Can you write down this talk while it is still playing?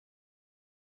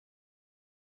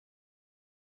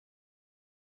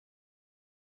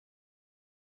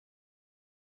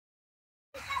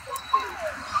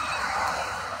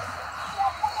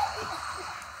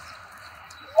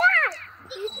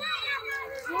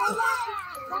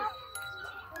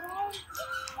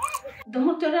De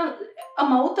multe ori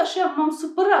am auzit așa, m-am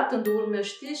supărat în urmă,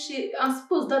 știi? Și am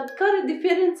spus, dar care e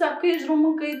diferența că ești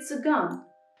român, că ești țigan?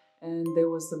 And there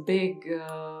was a big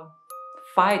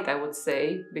fight, I would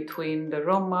say, between the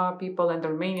Roma people and the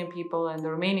Romanian people, and the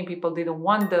Romanian people didn't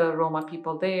want the Roma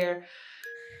people there.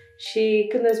 Și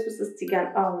când am spus să-s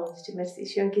țigan, nu, zice,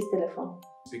 mersi, și eu închis telefonul.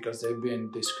 Because they've been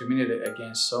discriminated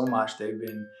against so much, they've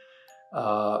been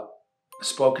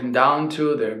spoken down to,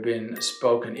 they've been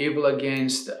spoken evil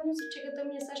against. Nu zice că de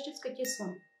mine să știți că te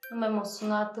sun. Nu m-am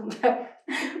sunat,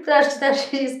 dar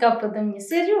și scapă de mine,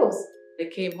 serios. I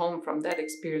came home from that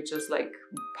experience just like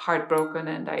heartbroken,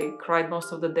 and I cried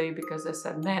most of the day because I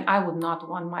said, man, I would not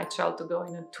want my child to go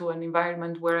into an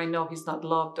environment where I know he's not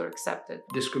loved or accepted.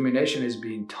 Discrimination is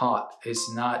being taught. It's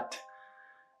not,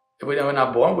 we're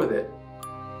not born with it.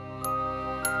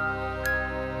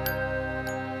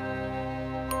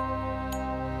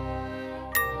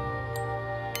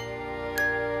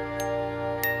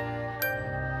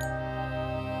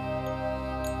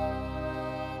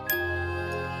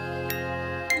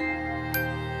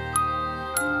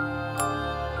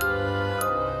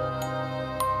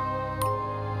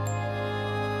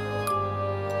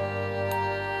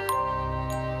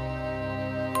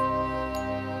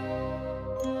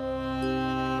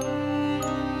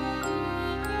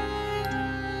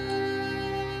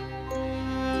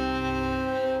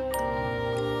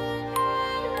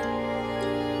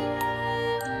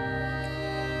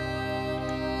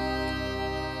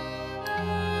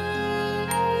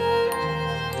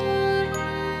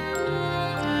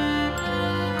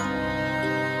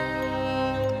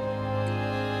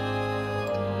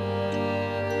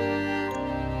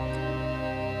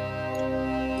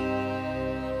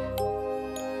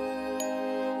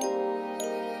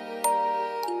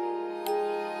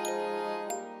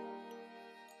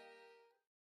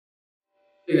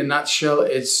 In a nutshell,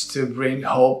 it's to bring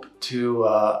hope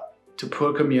to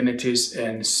poor communities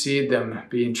and see them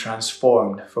being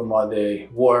transformed from what they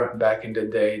were back in the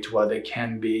day to what they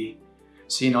can be,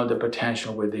 seeing all the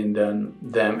potential within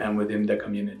them and within the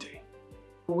community.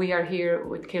 We are here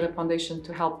with Caleb Foundation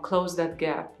to help close that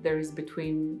gap there is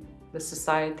between the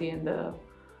society and the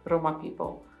Roma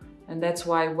people. And that's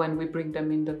why when we bring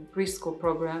them in the preschool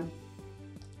program,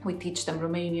 we teach them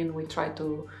Romanian, we try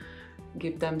to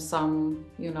give them some,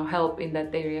 help in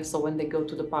that area, so when they go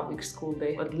to the public school,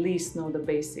 they at least know the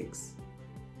basics.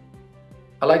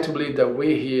 I like to believe that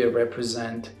we here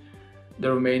represent the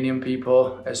Romanian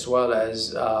people as well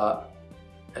as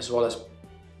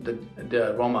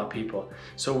the Roma people.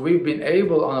 So we've been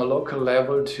able on a local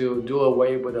level to do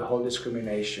away with the whole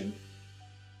discrimination.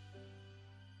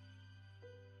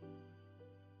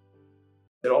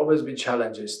 There'll always be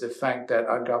challenges. The fact that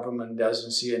our government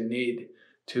doesn't see a need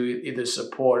to either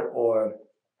support or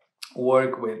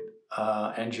work with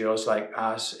NGOs like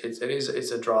us,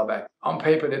 it's a drawback. On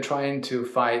paper, they're trying to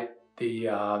fight the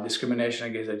discrimination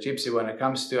against the Gypsy. When it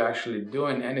comes to actually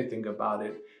doing anything about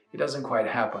it, it doesn't quite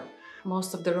happen.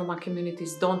 Most of the Roma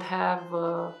communities don't have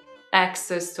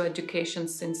access to education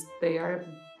since they are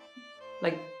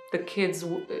the kids.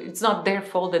 It's not their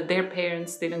fault that their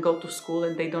parents didn't go to school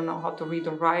and they don't know how to read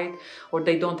or write, or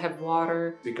they don't have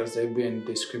water. Because they've been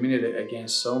discriminated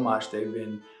against so much, they've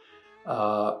been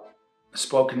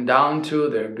spoken down to,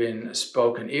 they've been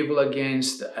spoken evil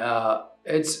against.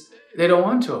 They don't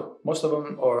want to. Most of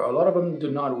them, or a lot of them, do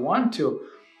not want to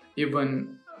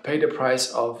even pay the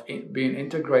price of being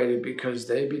integrated, because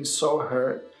they've been so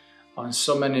hurt on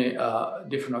so many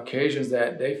different occasions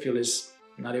that they feel it's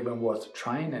not even worth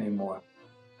trying anymore.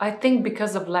 I think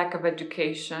because of lack of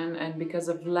education and because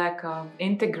of lack of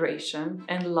integration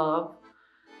and love,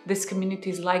 these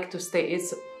communities like to stay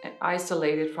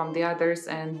isolated from the others,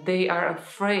 and they are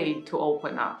afraid to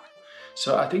open up.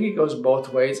 So I think it goes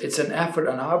both ways. It's an effort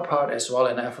on our part as well,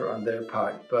 an effort on their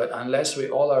part. But unless we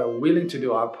all are willing to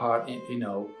do our part, in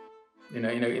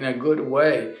a good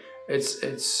way,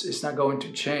 it's not going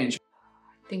to change.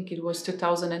 I think it was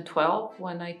 2012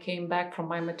 when I came back from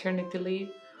my maternity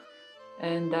leave,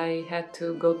 and I had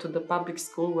to go to the public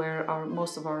school where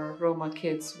most of our Roma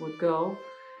kids would go,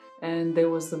 and there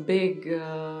was a big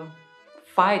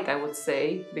fight, I would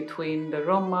say, between the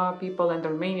Roma people and the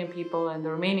Romanian people, and the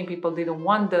Romanian people didn't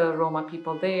want the Roma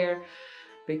people there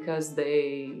because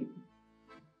they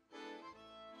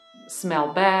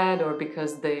smell bad, or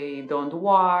because they don't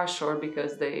wash, or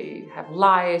because they have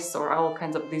lice or all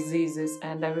kinds of diseases.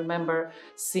 And I remember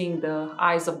seeing the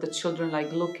eyes of the children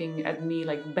looking at me,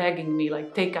 begging me,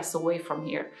 take us away from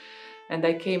here. And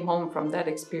I came home from that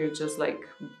experience just like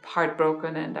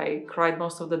heartbroken, and I cried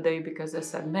most of the day because I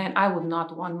said, man, I would not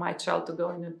want my child to go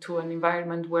into an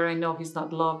environment where I know he's not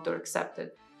loved or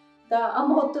accepted. Da,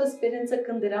 am avut o experiență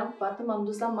când eram fată, m-am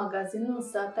dus la magazin în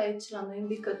sat aici la noi în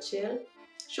Bicăcel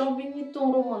și a venit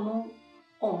un român,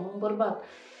 un bărbat.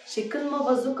 Și când m-a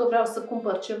văzut că vreau să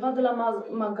cumpăr ceva de la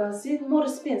magazin, m-a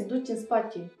respins, du-te în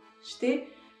spate,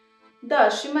 știi? Da,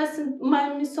 și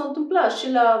mai mi s-a întâmplat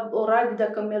și la Oradea,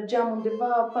 dacă mergeam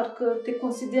undeva, parcă te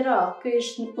considera că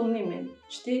ești un nimeni,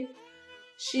 știi?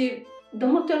 Și de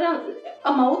multe ori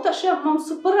am avut așa, m-am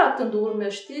supărat în duhul meu,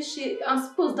 știi? Și am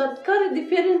spus, dar care e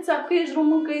diferența că ești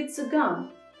român, că ești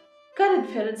țigan? Care e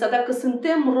diferența? Dacă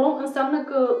suntem rom, înseamnă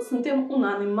că suntem un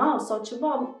animal sau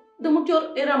ceva? De multe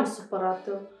ori eram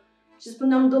supărată. Și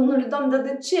spuneam Domnului, Doamne, dar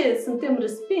de ce suntem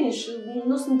respinși?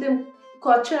 Nu suntem cu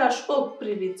același ochi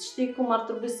priviți, știi? Cum ar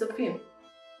trebui să fim.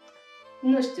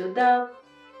 Nu știu, dar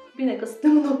bine că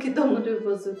suntem în ochii Domnului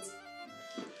văzuți.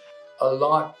 A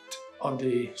lot of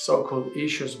the so-called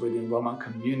issues within Roma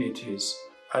communities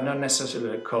are not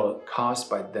necessarily caused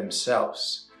by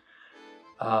themselves.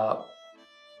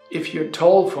 If you're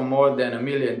told for more than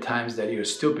 1,000,000 times that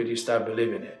you're stupid, you start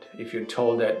believing it. If you're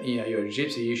told that you're a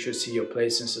gypsy, you should see your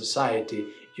place in society,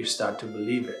 you start to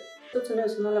believe it. Totul ne-a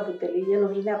sunat la butelie, nu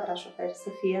vreau neapărat șofer să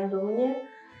fie în România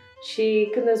și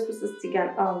când am spus să-s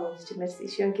țigan, nu, zice,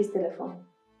 mersi, și eu închis telefonul.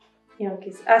 Eu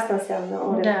închis. Asta înseamnă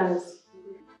un refuz.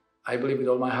 I believe with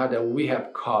all my heart that we have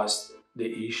caused the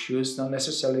issues, not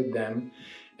necessarily them.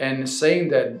 And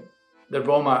saying that the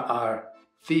Roma are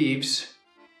thieves,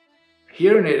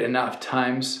 hearing it enough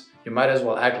times, you might as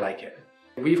well act like it.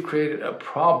 We've created a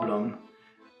problem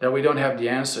that we don't have the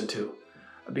answer to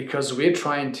because we're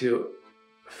trying to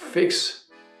fix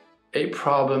a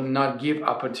problem, not give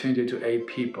opportunity to a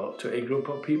people, to a group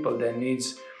of people that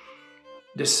needs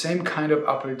the same kind of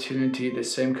opportunity, the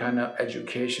same kind of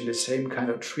education, the same kind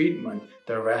of treatment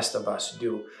the rest of us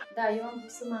do. Da, eu am vrut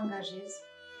să mă angajez.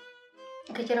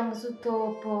 Că chiar am văzut-o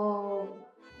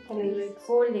pe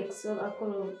Olex,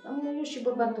 acolo, eu și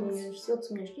bărbatul meu și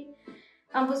soțul meu, știi?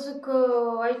 Am văzut că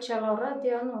aici la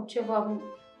Oradea, nu, ceva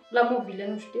la mobile,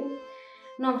 nu știu.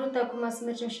 Nu am vrut acum să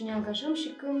mergem și ne angajăm și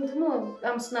când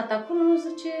am sunat acolo, nu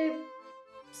zice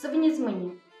să veniți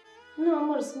mâine. Nu, am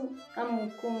mers,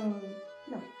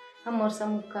 am mers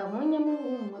ca mâine, nu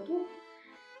mă duc.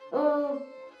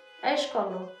 Ai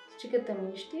școală, zice că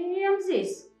tămâni, știi? I-am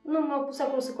zis. Nu m-au pus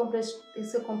acolo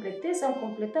să completez, am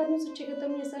completat, nu zice că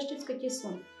tămâni să aștepți că te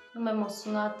sun. Nu mai m-au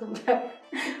sunat,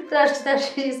 vreau aștepta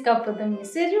și scapă de mine,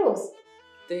 serios.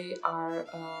 They are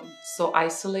so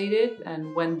isolated,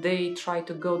 and when they try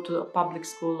to go to a public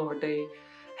school or they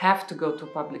have to go to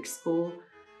a public school,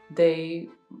 they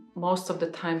most of the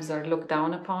times are looked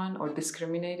down upon or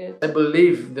discriminated. I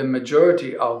believe the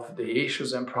majority of the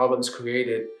issues and problems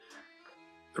created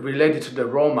related to the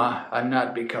Roma are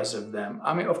not because of them.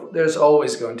 I mean, there's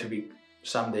always going to be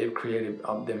some they've created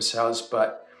of themselves, but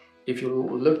if you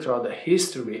look throughout the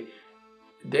history,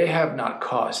 they have not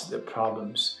caused the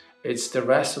problems. It's the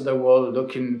rest of the world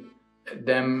looking at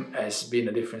them as being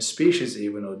a different species,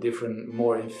 even, or different,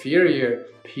 more inferior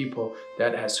people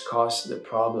that has caused the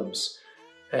problems.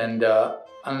 And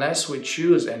unless we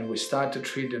choose and we start to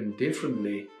treat them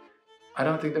differently, I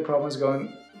don't think the problem is going,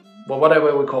 well, whatever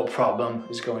we call problem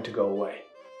is going to go away.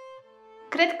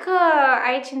 Cred că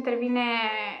aici intervine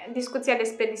discuția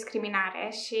despre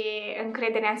discriminare și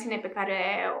încrederea în sine pe care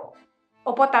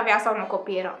o pot avea sau nu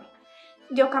copiii romi.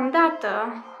 Deocamdată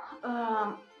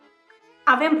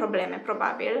avem probleme,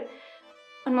 probabil,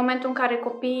 în momentul în care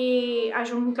copiii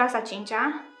ajung în clasa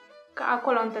 5-a, că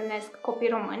acolo întâlnesc copii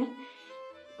români,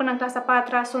 până în clasa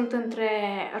 4-a sunt între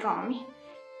romi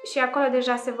și acolo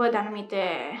deja se văd anumite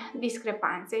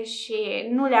discrepanțe și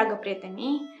nu leagă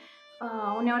prietenii.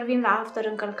 Uneori vin la after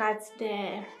încălcați de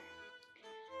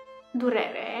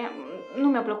durere. Nu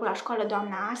mi-a plăcut la școală,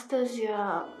 doamna, astăzi.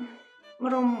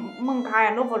 Mânca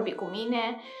aia nu vorbi cu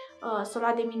mine. S-o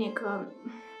lua de mine că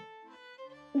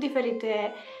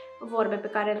diferite vorbe pe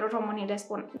care românii le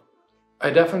spun.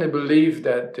 I definitely believe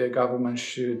that the government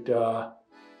should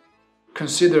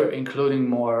consider including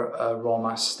more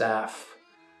Roma staff,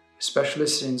 especially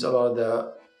since a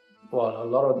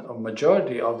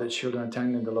majority of the children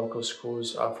attending the local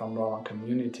schools are from Roma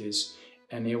communities,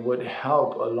 and it would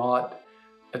help a lot,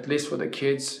 at least for the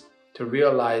kids, to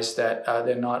realize that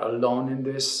they're not alone in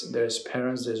this. There's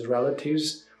parents, there's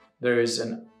relatives, there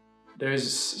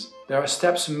are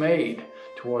steps made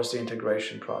towards the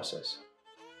integration process.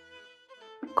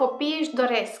 Copiii își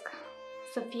doresc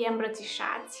să fie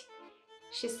îmbrățișați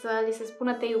și să li se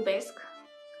spună te iubesc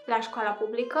la școala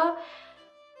publică,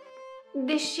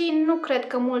 Deși nu cred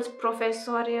că mulți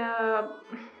profesori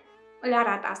le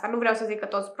arată asta. Nu vreau să zic că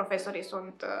toți profesorii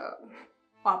sunt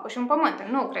o apă și un pământ.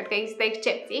 Nu, cred că există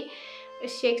excepții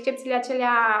și excepțiile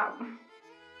acelea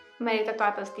merită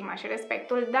toată stima și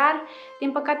respectul, dar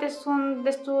din păcate sunt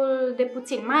destul de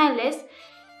puțini, mai ales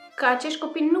că acești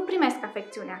copii nu primesc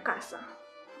afecțiune acasă.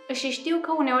 Și știu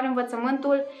că uneori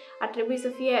învățământul ar trebui să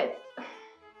fie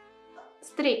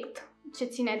strict ce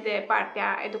ține de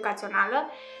partea educațională,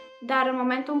 dar în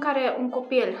momentul în care un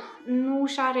copil nu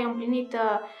își are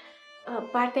împlinită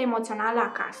partea emoțională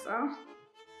acasă,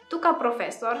 tu ca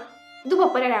profesor, după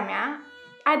părerea mea,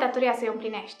 ai datoria să-i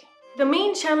împlinești. The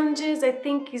main challenges, I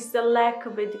think, is the lack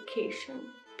of education,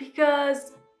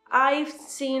 because I've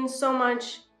seen so much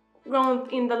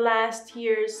growth in the last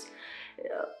years.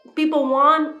 People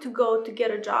want to go to get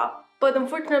a job, but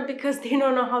unfortunately, because they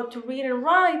don't know how to read and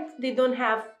write, they don't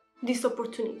have this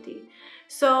opportunity.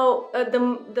 So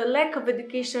the lack of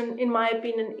education, in my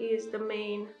opinion, is the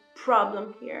main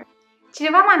problem here.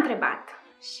 Cineva m-a întrebat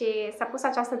și s-a pus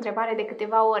această întrebare de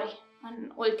câteva ori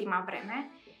în ultima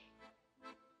vreme.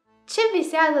 Ce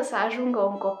visează să ajungă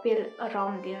un copil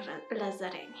rom din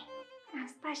Lăzăreni?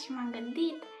 Am stat și m-am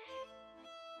gândit.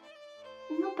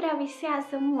 Nu prea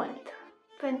visează mult,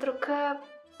 pentru că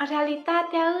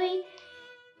realitatea îi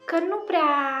că nu prea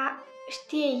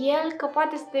știe el că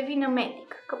poate să devină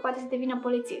medic, că poate să devină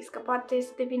polițist, că poate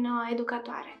să devină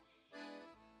educatoare.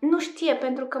 Nu știe,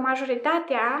 pentru că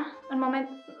majoritatea, în moment,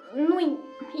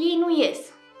 ei nu ies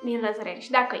din Lăzăreni.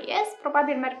 Și dacă ies,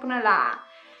 probabil merg până la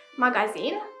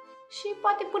magazin și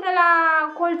poate până la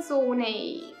colțul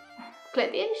unei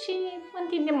clădiri și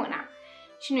întinde mâna.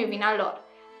 Și nu-i vina lor.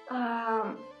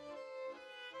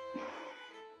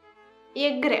 E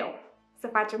greu să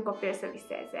faci un copil să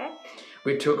viseze.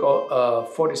 We took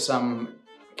 40-some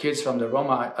kids from the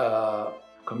Roma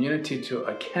community to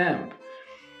a camp,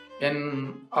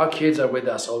 and our kids are with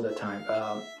us all the time.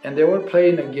 And they were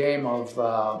playing a game of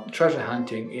treasure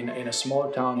hunting in a small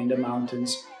town in the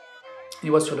mountains. It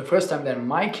was for the first time that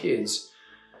my kids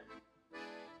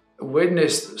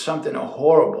witnessed something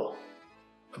horrible.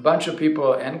 A bunch of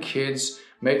people and kids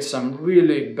made some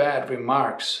really bad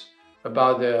remarks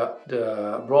about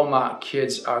the Roma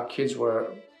kids our kids were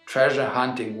treasure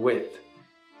hunting with.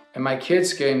 And my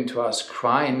kids came to us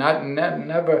crying,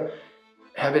 never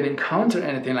having encountered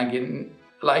anything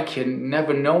like it,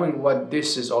 never knowing what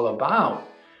this is all about.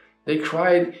 They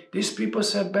cried, these people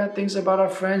said bad things about our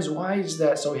friends, why is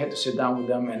that? So we had to sit down with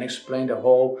them and explain the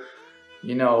whole,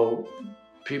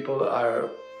 people are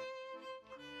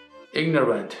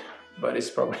ignorant, but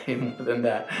it's probably more than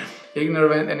that.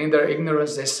 Ignorant, and in their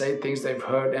ignorance they say things they've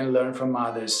heard and learned from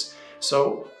others.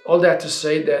 So all that to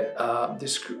say that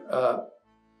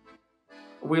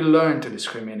we learn to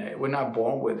discriminate. We're not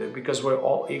born with it because we're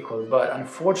all equal, but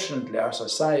unfortunately our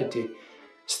society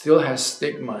still has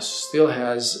stigmas, still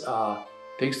has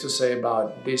things to say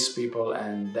about these people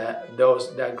and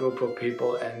that group of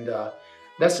people, and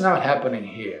that's not happening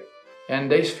here. And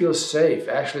they feel safe.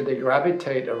 Actually, they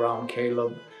gravitate around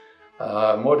Caleb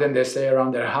more than they stay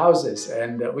around their houses,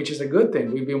 and which is a good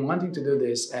thing. We've been wanting to do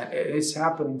this, and it's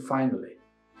happening finally.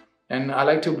 And I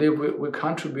like to believe we're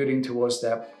contributing towards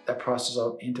that process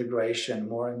of integration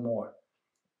more and more.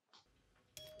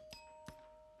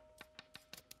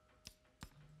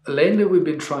 Lately, we've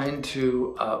been trying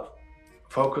to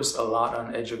focus a lot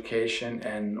on education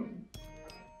and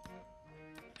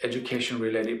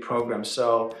education-related programs.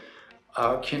 So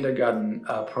our kindergarten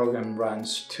program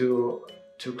runs two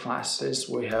classes.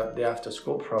 We have the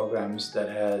after-school programs that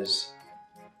has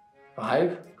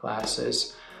 5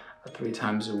 classes, 3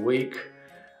 times a week.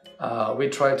 We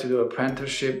try to do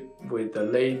apprenticeship with the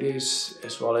ladies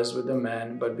as well as with the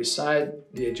men, but beside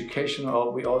the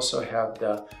educational, we also have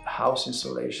the house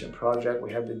installation project.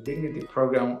 We have the dignity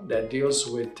program that deals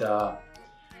with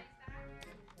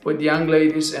young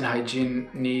ladies and hygiene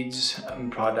needs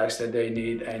and products that they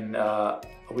need, and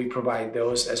we provide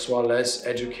those as well as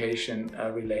education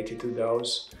related to those.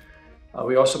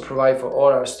 We also provide for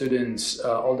all our students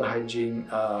all the hygiene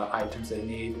items they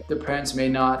need. The parents may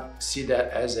not see that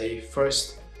as a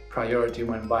first priority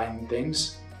when buying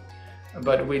things,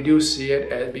 but we do see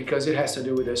it because it has to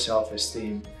do with their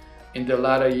self-esteem. In the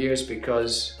latter years,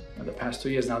 because in the past 2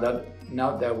 years now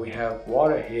that we have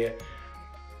water here,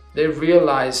 they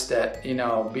realize that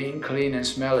being clean and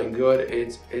smelling good,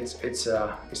 it's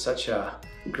such a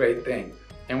great thing,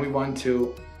 and we want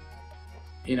to.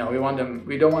 We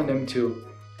don't want them to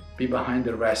be behind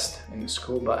the rest in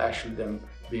school, but actually them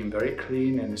being very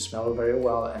clean and smell very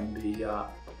well and be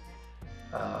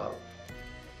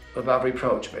above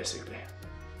reproach, basically.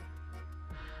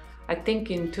 I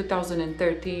think in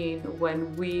 2013,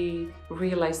 when we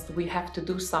realized we have to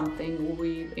do something,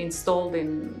 we installed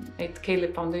at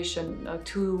Caleb Foundation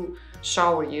 2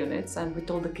 shower units, and we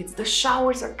told the kids, the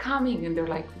showers are coming, and they're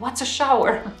like, what's a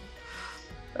shower?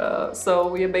 So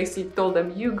we basically told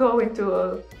them, you go into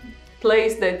a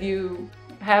place that you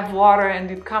have water and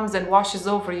it comes and washes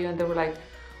over you, and they were like,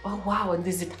 oh wow, and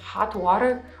is it hot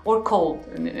water or cold?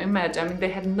 And imagine, I mean, they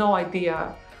had no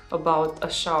idea about a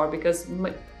shower, because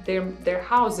their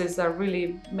houses are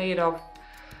really made of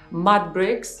mud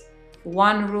bricks,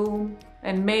 one room,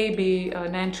 and maybe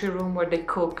an entry room where they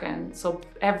cook, and so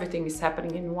everything is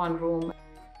happening in one room.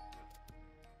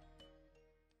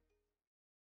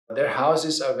 Their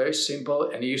houses are very simple,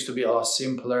 and it used to be a lot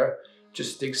simpler,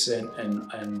 just sticks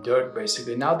and dirt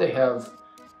basically. Now they have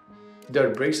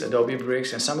dirt bricks, adobe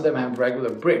bricks, and some of them have regular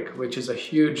brick, which is a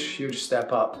huge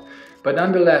step up. But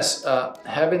nonetheless,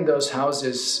 having those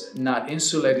houses not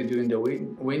insulated during the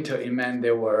winter, it meant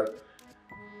they were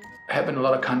having a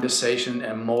lot of condensation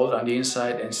and mold on the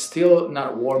inside and still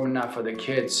not warm enough for the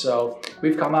kids. So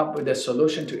we've come up with a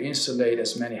solution to insulate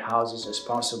as many houses as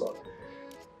possible.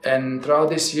 And throughout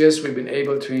these years, we've been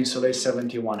able to insulate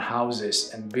 71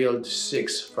 houses and build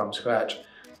 6 from scratch.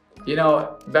 You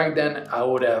know, back then I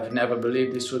would have never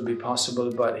believed this would be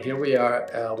possible, but here we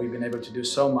are. We've been able to do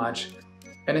so much.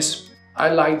 And I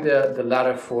like the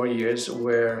latter 4 years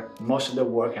where most of the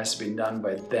work has been done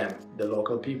by them, the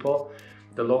local people,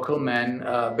 the local men.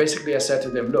 Basically, I said to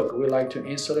them, look, we like to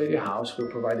insulate your house, we'll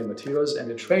provide the materials and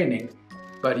the training,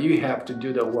 but you have to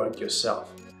do the work yourself.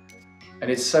 And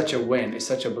it's such a win, it's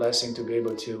such a blessing to be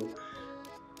able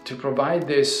to provide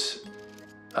this.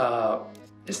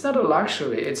 It's not a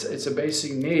luxury, it's a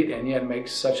basic need, and yet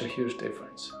makes such a huge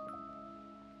difference.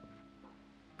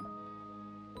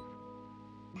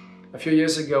 A few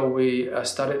years ago, we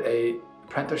started an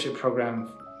apprenticeship program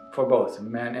for both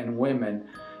men and women.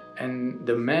 And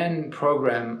the men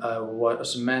program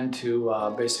was meant to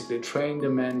basically train the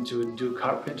men to do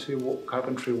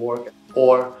carpentry work,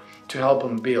 or to help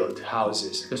them build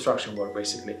houses, construction work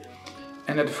basically.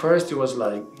 And at first it was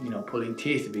like, you know, pulling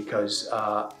teeth, because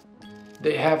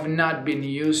they have not been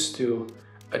used to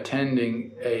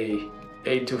attending a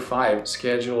 8 to 5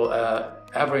 schedule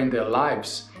ever in their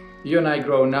lives. You and I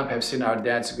growing up have seen our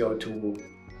dads go to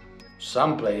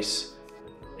some place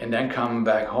and then come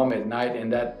back home at night,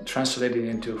 and that translated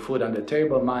into food on the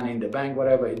table, money in the bank,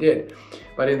 whatever he did.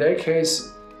 But in their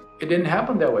case, it didn't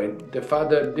happen that way. The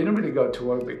father didn't really go to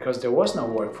work because there was no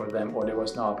work for them, or there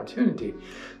was no opportunity.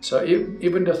 So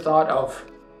even the thought of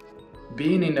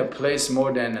being in a place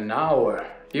more than an hour,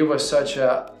 it was such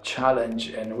a challenge,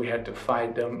 and we had to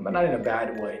fight them, but not in a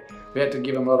bad way. We had to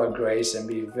give them a lot of grace and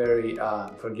be very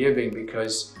forgiving,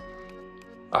 because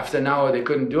after an hour they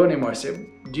couldn't do anymore. I said,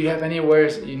 do you have anywhere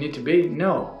you need to be?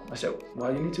 No. I said,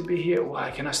 well, you need to be here. Why?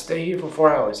 I cannot stay here for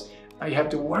 4 hours. You have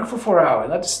to work for 4 hours,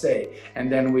 not to stay. And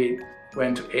then we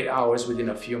went to 8 hours within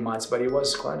a few months, but it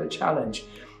was quite a challenge.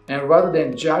 And rather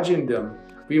than judging them,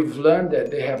 we've learned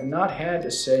that they have not had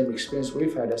the same experience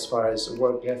we've had as far as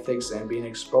work ethics and being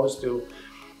exposed to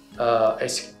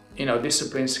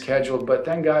disciplined schedule. But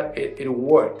thank God it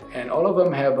worked, and all of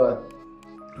them have a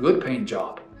good paying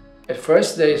job. At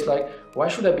first it's like, why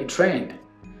should I be trained?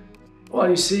 Well,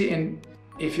 you see,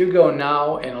 if you go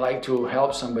now and like to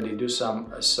help somebody do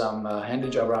some handy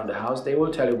job around the house, they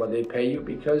will tell you what they pay you,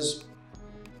 because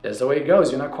that's the way it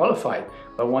goes. You're not qualified.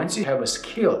 But once you have a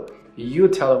skill, you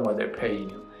tell them what they're paying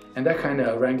you. And that kind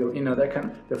of wrangle,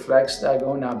 the flags start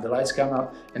going up, the lights come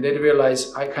up, and they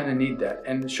realize, I kind of need that.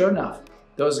 And sure enough,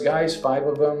 those guys, 5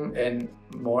 of them and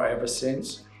more ever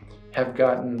since, have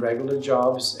gotten regular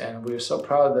jobs, and we're so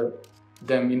proud of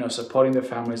them, supporting their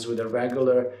families with a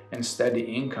regular and steady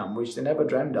income, which they never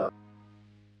dreamed of.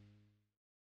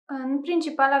 În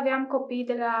principal aveam copii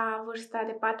de la vârsta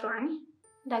de 4 ani,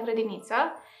 la grădiniță,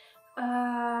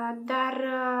 dar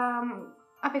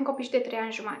avem copii și de 3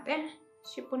 ani jumate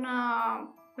și până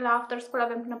la after school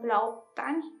avem până la 8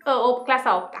 ani,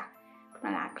 clasa 8-a,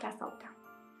 până la clasa 8-a.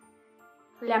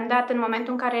 Le-am dat în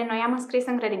momentul în care noi am înscris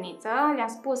în grădiniță, le-am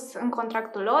spus în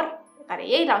contractul lor, pe care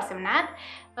ei l-au semnat,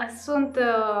 sunt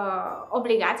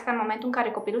obligați ca în momentul în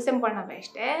care copilul se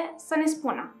îmbolnăvește să ne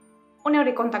spună. Uneori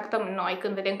îi contactăm noi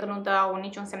când vedem că nu dau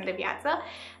niciun semn de viață,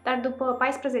 dar după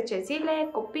 14 zile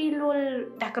copilul,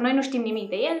 dacă noi nu știm nimic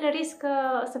de el, riscă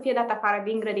să fie dat afară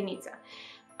din grădiniță.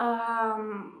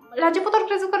 La început au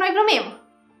crezut că noi glumim,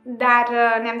 dar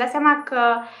ne-am dat seama că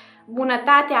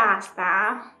bunătatea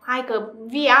asta, hai că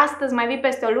vii astăzi, mai vii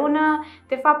peste o lună,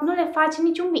 de fapt nu le face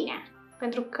niciun bine.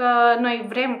 Pentru că noi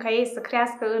vrem ca ei să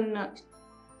crească în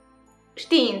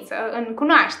știință, în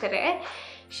cunoaștere,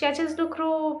 și acest lucru,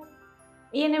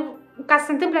 ca să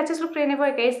se întâmple acest lucru, e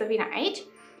nevoie ca ei să vină aici,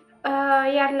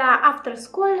 iar la after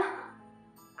school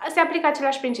se aplică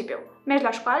același principiu. Mergi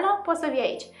la școală, poți să vii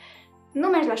aici. Nu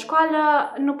mergi la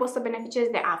școală, nu poți să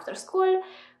beneficiezi de after school,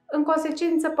 în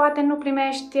consecință poate nu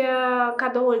primești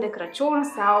cadoul de Crăciun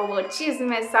sau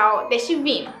cizme sau, deși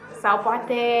vin, sau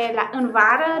poate în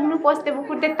vară nu poți să te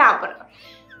bucuri de tabără,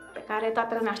 pe care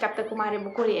toată lumea așteaptă cu mare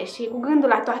bucurie și cu gândul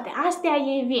la toate astea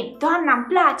ei vin. Doamna, îmi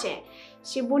place!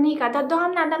 Și bunica, da,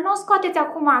 doamna, dar nu o scoateți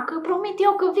acum, că promit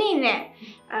eu că vine.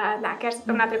 Da, chiar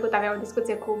săptămâna trecută aveam o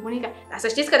discuție cu bunica. Dar să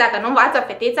știți că dacă nu învață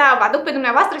fetița, vă aduc pe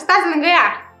dumneavoastră și stați lângă ea.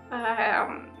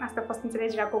 Asta a fost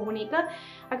înțelegerea cu o bunică,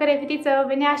 a cărei fetiță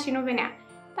venea și nu venea.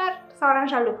 Dar s-au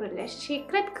aranjat lucrurile și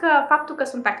cred că faptul că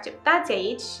sunt acceptați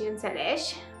aici și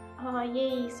înțeleși,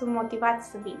 ei sunt motivați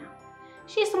să vină.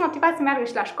 Și sunt motivați să meargă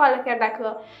și la școală, chiar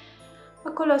dacă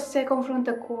acolo se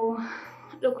confruntă cu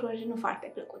lucruri nu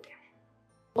foarte plăcute.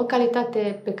 O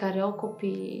calitate pe care o au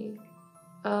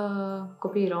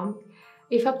copiii romi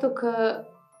e faptul că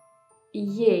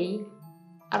ei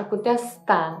ar putea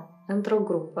sta într-o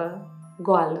grupă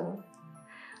goală,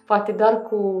 poate doar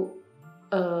cu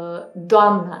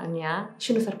doamna în ea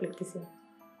și nu s-ar plictisi.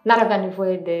 N-ar avea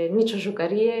nevoie de nicio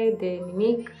jucărie, de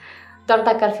nimic, doar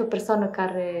dacă ar fi o persoană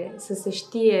care să se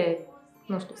știe,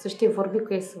 nu știu, să știe vorbi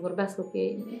cu ei, să vorbească cu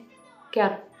ei,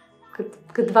 chiar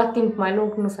câtva timp mai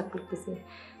lung, nu s-ar plictisi.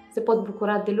 Se pot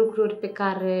bucura de lucruri pe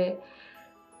care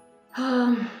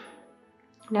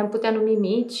ne-am putea numi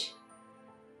mici,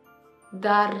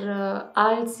 dar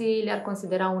alții le-ar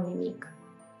considera un nimic.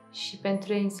 Și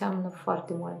pentru ei înseamnă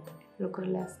foarte mult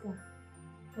lucrurile astea.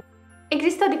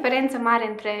 Există o diferență mare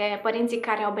între părinții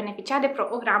care au beneficiat de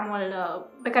programul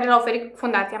pe care l-a oferit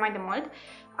Fundația mai de mult,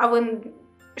 având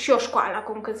și o școală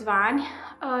acum câțiva ani,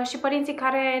 și părinții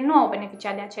care nu au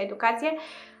beneficiat de acea educație.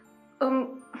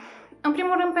 În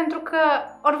primul rând pentru că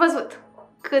au văzut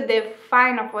cât de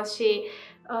fain a fost și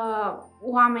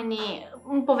oamenii,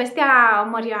 îmi povestea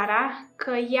Mărioara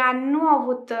că ea nu a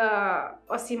avut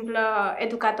o simplă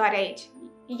educatoare aici.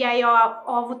 Ea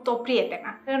au avut o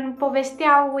prietenă. Îmi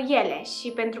povesteau ele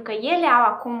și pentru că ele au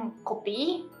acum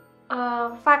copii,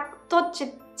 fac tot ce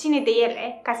ține de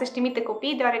ele ca să-și trimite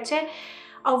copiii, deoarece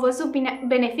au văzut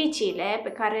beneficiile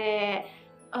pe care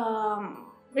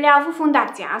le-a avut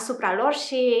fundația asupra lor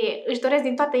și își doresc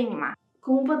din toată inima.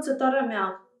 Cu învățătoarea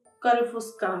mea, care a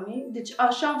fost Cami, deci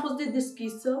așa am fost de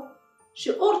deschisă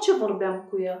și orice vorbeam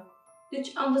cu ea.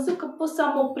 Deci am văzut că pot să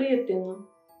am o prietenă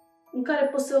în care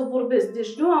pot să vorbesc.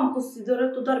 Deci nu am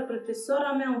considerat-o doar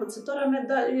profesoara mea, învățătoarea mea,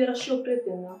 dar era și o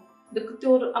prietenă. De câte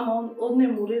ori am o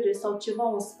nemurire sau ceva,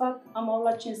 un sfat, am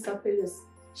la cine să apelez.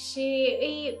 Și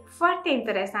e foarte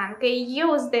interesant că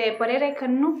eu sunt de părere că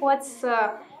nu poți să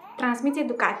transmiți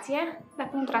educație dacă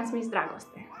nu transmiți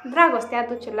dragoste. Dragostea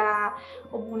duce la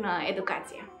o bună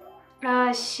educație.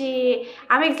 Și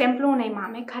am exemplu unei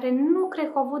mame care nu cred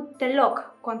că a avut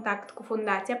deloc contact cu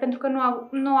fundația pentru că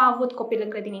nu a avut copil în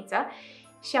grădiniță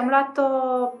și am luat-o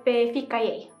pe fiica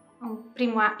ei, în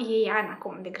prima ei an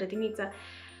acum de grădiniță.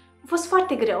 A fost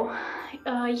foarte greu.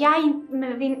 Ea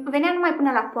venea numai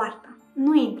până la poartă.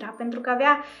 Nu intra pentru că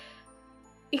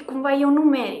cumva eu nu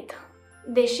merit.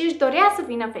 Deși își dorea să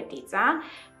vină fetița,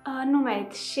 nu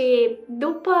merit. Și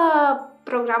după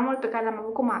programul pe care l-am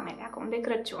avut cu mamele acum de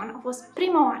Crăciun, a fost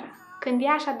prima oară când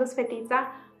ea și-a dus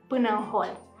fetița până în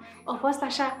hol. A fost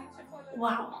așa,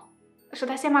 wow! Și-a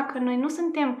dat seama că noi nu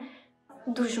suntem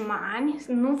dușmani,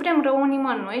 nu vrem rău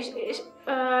nimănui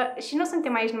și nu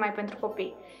suntem aici numai pentru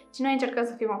copii, ci noi încercăm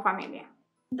să fim o familie.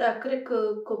 Da, cred că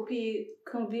copiii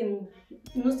când vin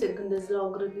nu se gândesc la o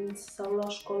grădiniță sau la o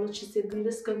școală, ci se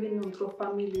gândesc că vin într-o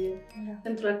familie. Da.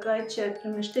 Pentru că aici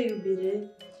primește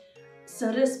iubire,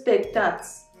 sunt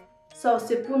respectați sau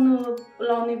se pun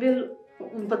la un nivel,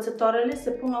 învățătoarele se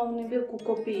pun la un nivel cu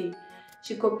copiii.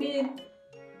 Și copiii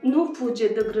nu fuge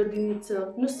de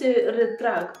grădiniță, nu se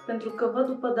retrag, pentru că văd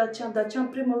după Dacian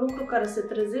primul lucru care se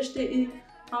trezește e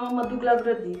mă duc la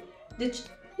grădini. Deci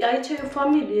aici e o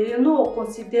familie, eu nu o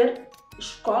consider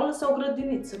școală sau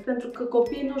grădiniță, pentru că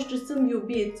copiii noștri sunt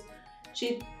iubiți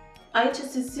și aici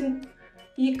se simt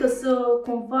ei că să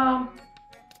cumva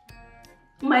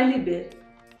mai liberi.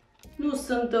 Nu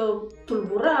sunt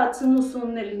tulburați, nu sunt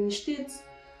neliniștiți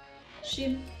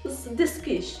și sunt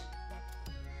deschiși.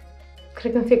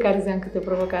 Cred că în fiecare zi am câte o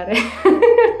provocare.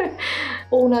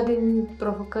 Una din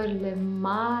provocările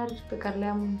mari pe care le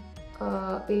am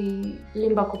e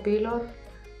limba copiilor.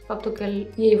 Faptul că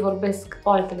ei vorbesc o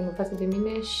altă limbă față de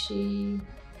mine și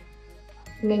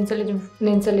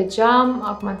ne înțelegeam,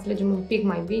 acum înțelegem un pic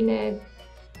mai bine.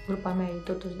 Grupa mea e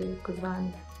totuși de câțiva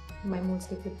ani mai mulți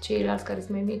decât ceilalți care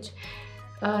sunt mai mici,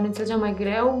 ne înțelegeam mai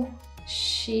greu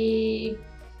și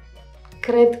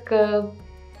cred că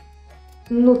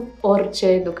nu orice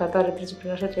educatoare trece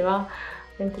prin așa ceva,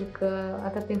 pentru că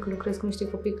atâta timp când lucrezi cu niște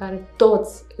copii care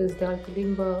toți îți de altă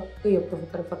limbă, e o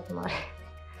provocare foarte mare.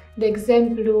 De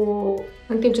exemplu,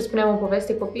 în timp ce spuneam o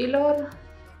poveste copiilor,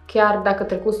 chiar dacă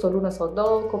trecut o lună sau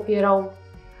două, copiii erau,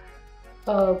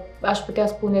 aș putea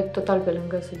spune, total pe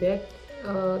lângă subiect.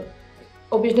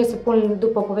 Obișnuiesc să pun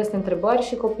după poveste întrebări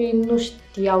și copiii nu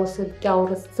știau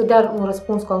să dea un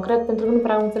răspuns concret pentru că nu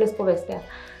prea au înțeles povestea.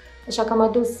 Așa că am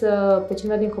adus pe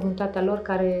cineva din comunitatea lor,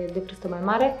 care e de vârstă mai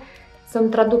mare, să-mi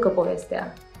traducă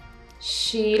povestea.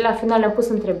 Și la final le-am pus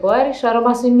întrebări și a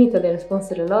rămas uimită de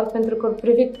răspunsurile lor pentru că au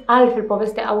privit altfel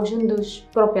povestea auzându-și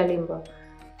propria limbă.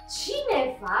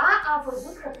 Cineva a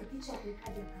văzut că Pitici a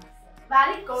plecat de casă.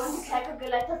 Vale conti că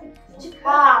găleata Pitici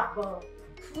papă.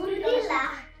 Furghila.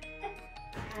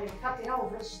 Care de fapt era o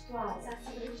vrăjitoare. Exact,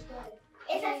 o vrăjitoare.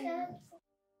 Exact.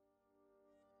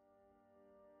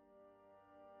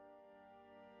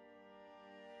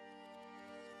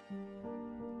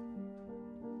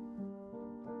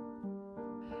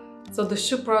 So the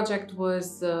shoe project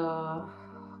was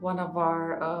one of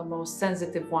our most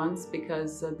sensitive ones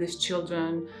because these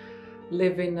children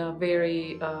live in a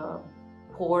very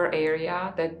poor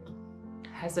area that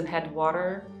hasn't had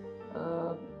water.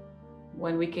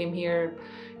 When we came here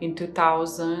in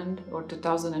 2000 or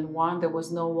 2001, there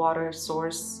was no water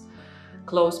source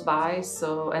close by,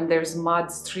 and there's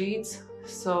mud streets.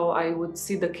 So I would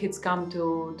see the kids come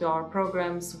to our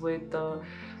programs with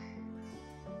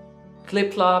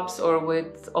flip-flops or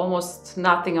with almost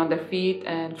nothing on their feet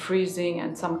and freezing,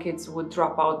 and some kids would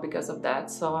drop out because of that.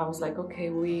 So I was like, okay,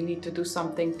 we need to do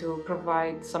something to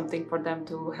provide something for them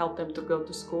to help them to go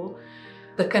to school.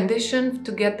 The condition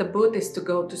to get the boot is to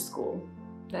go to school.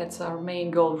 That's our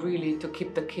main goal, really, to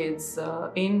keep the kids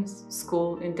in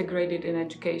school, integrated in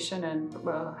education, and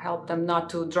help them not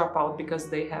to drop out because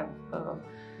they have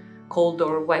cold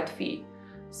or wet feet.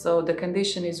 So the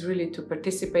condition is really to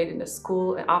participate in the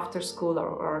school, after school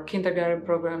or kindergarten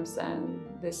programs, and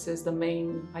this is the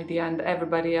main idea. And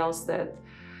everybody else that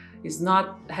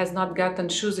has not gotten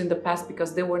shoes in the past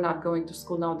because they were not going to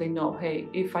school, now they know, hey,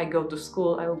 if I go to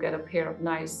school, I will get a pair of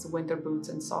nice winter boots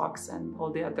and socks and all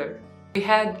the other. We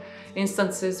had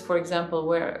instances, for example,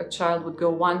 where a child would go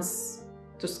once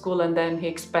to school and then he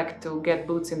expect to get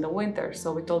boots in the winter.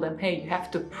 So we told them, hey, you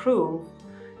have to prove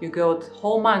you go the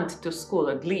whole month to school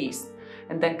at least,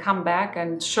 and then come back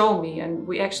and show me. And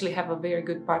we actually have a very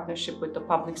good partnership with the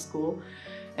public school,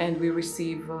 and we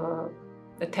receive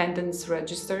attendance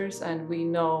registers, and we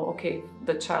know, okay,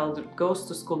 the child goes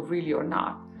to school really or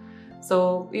not.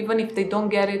 So even if they don't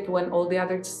get it when all the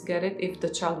others get it, if the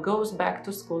child goes back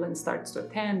to school and starts to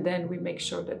attend, then we make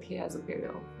sure that he has a pair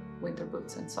of winter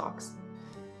boots and socks.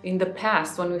 In the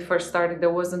past, when we first started, there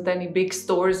wasn't any big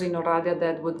stores in Oradea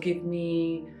that would give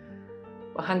me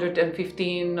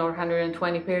 115 or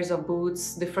 120 pairs of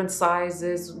boots, different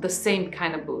sizes, the same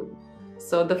kind of boot.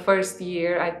 So the first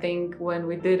year, I think, when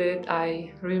we did it,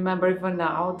 I remember even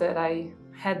now that I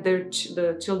had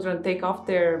the children take off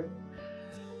their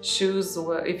shoes,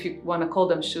 if you want to call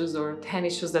them shoes, or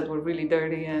tennis shoes that were really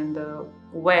dirty and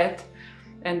wet.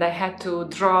 And I had to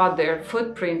draw their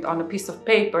footprint on a piece of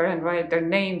paper and write their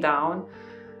name down.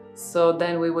 So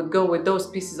then we would go with those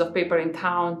pieces of paper in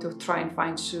town to try and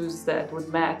find shoes that would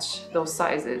match those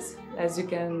sizes. As you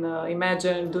can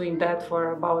imagine, doing that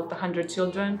for about 100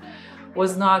 children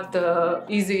was not an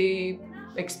easy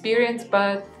experience,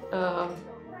 but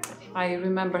I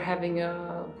remember having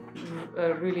a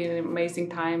really amazing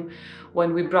time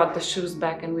when we brought the shoes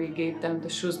back and we gave them the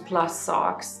shoes plus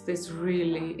socks. This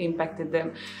really impacted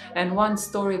them. And one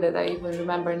story that I even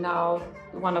remember now,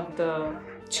 one of the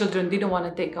children didn't want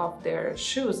to take off their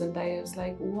shoes, and I was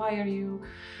like, why are you?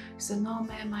 He said, no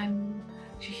ma'am,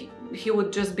 he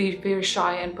would just be very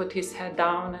shy and put his head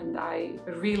down, and I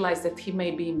realized that he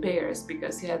may be embarrassed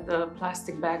because he had a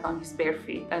plastic bag on his bare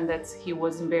feet, and that he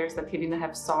was embarrassed that he didn't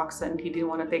have socks and he didn't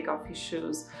want to take off his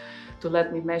shoes to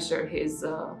let me measure his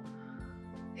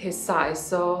size.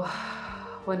 So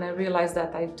when I realized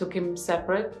that, I took him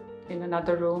separate in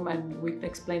another room and we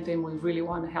explained to him we really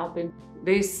want to help him.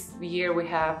 This year we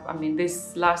have,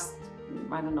 this last,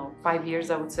 I don't know, 5 years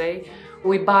I would say,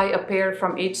 we buy a pair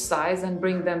from each size and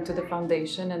bring them to the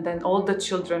foundation, and then all the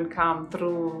children come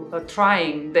through a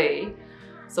trying day.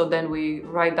 So then we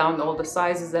write down all the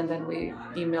sizes and then we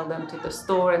email them to the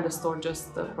store, and the store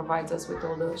just provides us with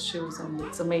all the shoes, and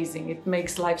it's amazing. It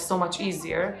makes life so much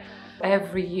easier.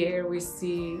 Every year we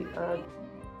see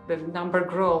the number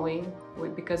growing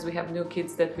because we have new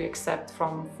kids that we accept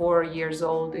from 4 years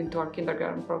old into our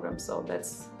kindergarten program. So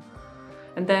that's,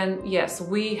 and then yes,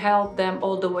 we help them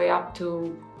all the way up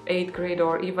to 8th grade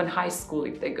or even high school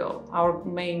if they go. Our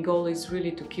main goal is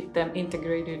really to keep them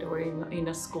integrated or in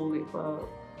a school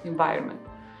environment.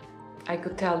 I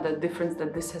could tell the difference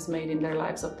that this has made in their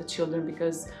lives of the children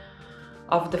because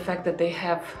of the fact that they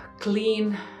have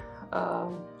clean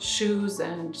shoes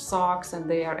and socks, and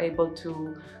they are able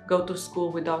to go to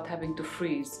school without having to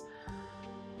freeze.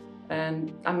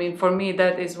 And I mean, for me,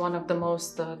 that is one of the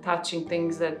most touching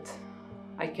things that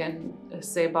I can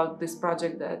say about this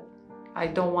project, that I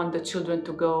don't want the children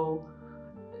to go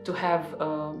to have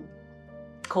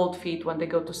cold feet when they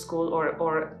go to school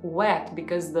or wet,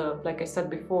 because like I said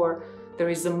before, there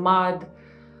is a mud.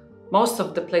 Most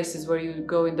of the places where you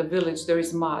go in the village, there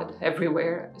is mud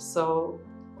everywhere. So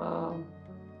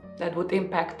that would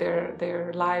impact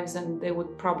their lives, and they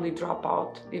would probably drop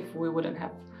out if we wouldn't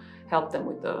have helped them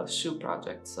with the shoe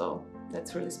project. So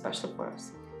that's really special for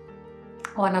us.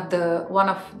 One of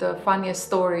the funniest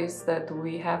stories that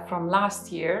we have from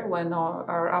last year, when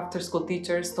our after-school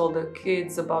teachers told the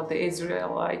kids about the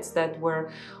Israelites that were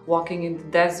walking in the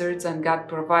deserts and God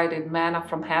provided manna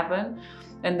from heaven.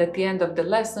 And at the end of the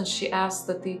lesson, she asked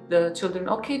the children,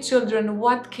 "Okay, children,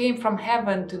 what came from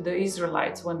heaven to the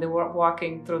Israelites when they were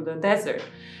walking through the desert?"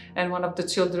 And one of the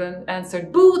children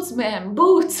answered, "Boots, ma'am,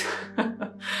 boots."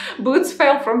 Boots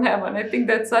fell from heaven. I think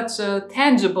that's such a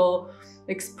tangible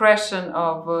expression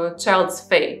of a child's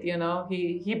faith, you know.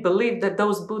 He believed that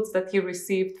those boots that he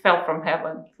received fell from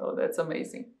heaven. So that's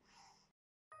amazing.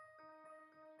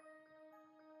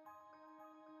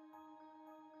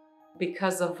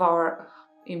 Because of our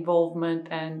involvement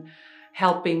and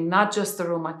helping not just the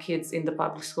Roma kids in the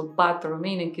public school, but the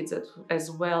Romanian kids as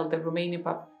well, the Romanian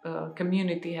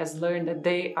community has learned that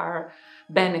they are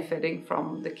benefiting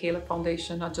from the Caleb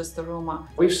Foundation, not just the Roma.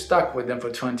 We've stuck with them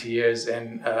for 20 years, and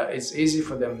it's easy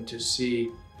for them to see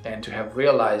and to have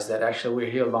realized that actually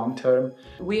we're here long term.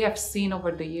 We have seen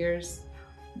over the years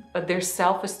their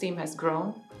self-esteem has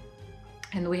grown.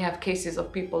 And we have cases of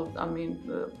people, I mean,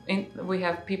 we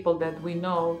have people that we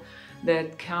know that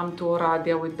come to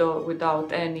Oradea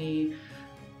without any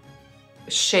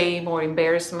shame or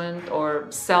embarrassment or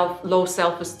low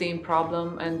self-esteem problem,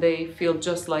 and they feel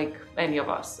just like any of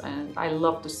us. And I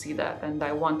love to see that, and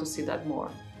I want to see that more.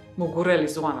 Mugurel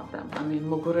is one of them. I mean,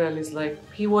 Mugurel is like,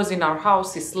 he was in our house,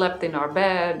 he slept in our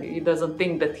bed, he doesn't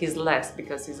think that he's less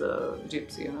because he's a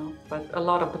gypsy, you know. But a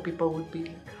lot of the people would be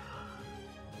like,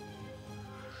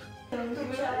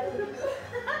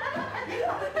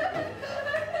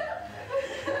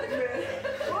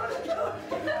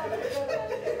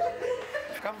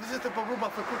 Am văzut-o pe buba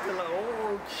făcută la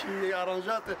ochi și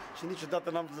aranjată și niciodată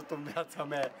n-am văzut-o în viața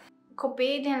mea.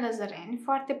 Copiii din Lăzăreni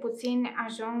foarte puțini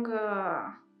ajung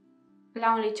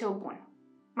la un liceu bun,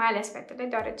 mai ales fetele,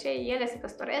 deoarece ele se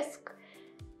căsătoresc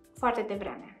foarte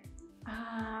devreme.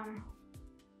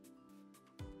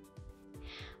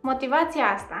 Motivația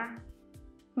asta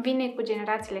vine cu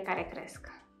generațiile care cresc.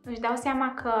 Își dau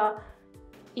seama că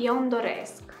eu îmi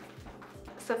doresc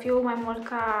să fiu mai mult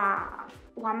ca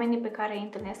oamenii pe care îi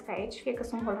întâlnesc aici, fie că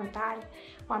sunt voluntari,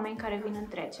 oameni care vin în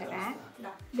trecere,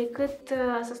 decât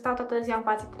să stau toată ziua în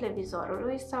fața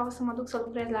televizorului sau să mă duc să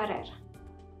lucrez la RER.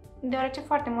 Deoarece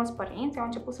foarte mulți părinți au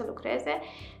început să lucreze,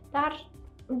 dar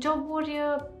joburi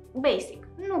basic.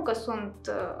 Nu că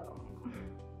sunt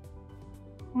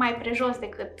mai prejos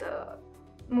decât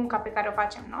munca pe care o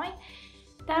facem noi,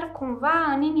 dar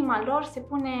cumva în inima lor se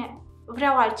pune: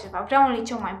 vreau altceva, vreau un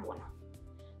liceu mai bun.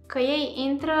 Că ei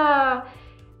intră,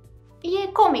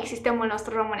 e comic sistemul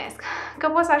nostru românesc, că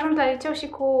poți să ajungi la liceu și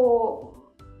cu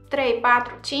 3,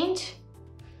 4, 5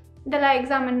 de la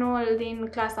examenul din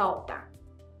clasa 8-a.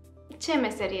 Ce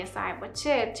meserie să aibă,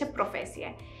 ce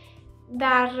profesie.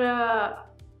 Dar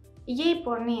ei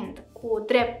pornind cu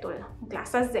dreptul în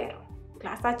clasa 0,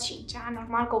 clasa 5-a,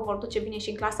 normal că o vor duce bine și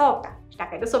în clasa 8-a. Și dacă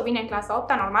ai dus-o bine în clasa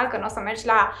 8-a, normal că nu o să mergi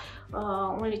la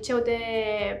un liceu de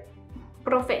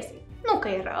profesii. Nu că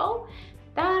e rău,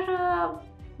 dar,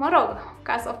 mă rog,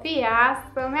 ca Sofia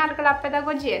să meargă la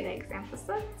pedagogie, de exemplu,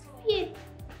 să fie...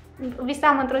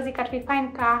 Visam într-o zi că ar fi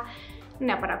fain ca, nu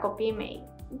neapărat copiii mei,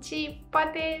 ci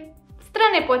poate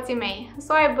strănepoții mei,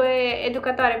 să o aibă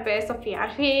educatoare pe Sofia. Ar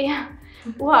fi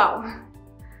wow!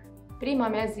 Prima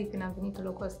mea zi când am venit în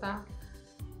locul ăsta,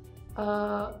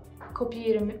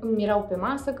 copiii îmi erau pe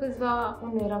masă câțiva,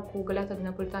 unul era cu găleata de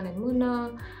napolitane în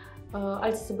mână,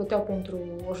 alții se băteau pentru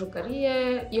o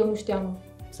jucărie, eu nu știam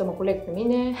să mă culeg pe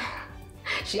mine.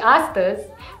 Și astăzi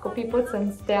copiii pot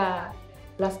să-mi stea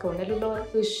la scaunelul lor,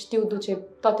 își știu duce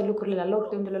toate lucrurile la loc,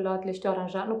 de unde le luat, le știu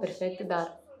aranja, nu perfect,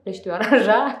 dar le știu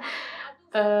aranja.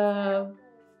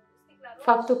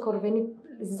 Faptul că au venit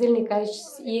zilnic aici,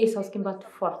 ei s-au schimbat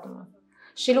foarte mult.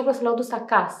 Și lucrul ăsta l-au dus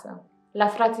acasă, la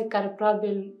frații care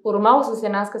probabil urmau să se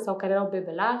nască sau care erau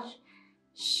bebelași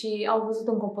și au văzut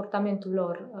în comportamentul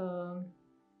lor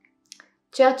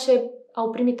ceea ce au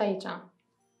primit aici.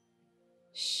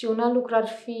 Și un alt lucru ar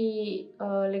fi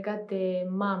legat de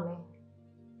mame.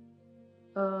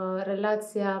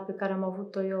 Relația pe care am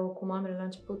avut-o eu cu mamele la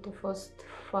început a fost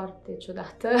foarte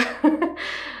ciudată.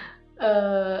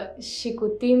 Și cu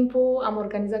timpul am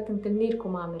organizat întâlniri cu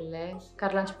mamele,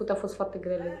 care la început au fost foarte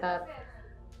grele, dar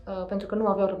pentru că nu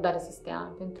aveau răbdare să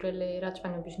stea. Pentru ele era ceva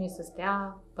neobișnuit să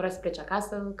stea, părea să plece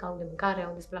acasă, că au de mâncare,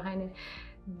 au de spălat haine.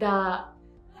 Dar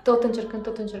tot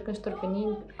încercând și tot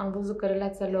venind, am văzut că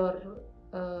relația lor,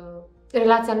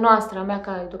 relația noastră, a mea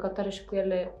ca educatoare și cu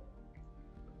ele,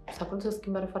 s-a produs o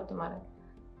schimbare foarte mare.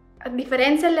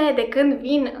 Diferențele de când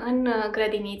vin în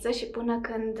grădiniță și până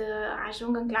când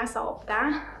ajung în clasa 8-a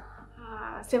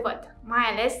se văd. Mai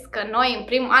ales că noi în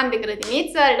primul an de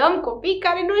grădiniță luăm copii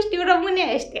care nu știu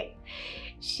românește.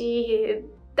 Și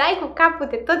dai cu capul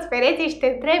de toți pereții și te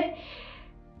întrebi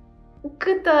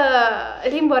câtă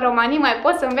limbă romani mai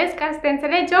poți să înveți ca să te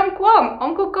înțelegi om cu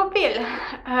om cu copil.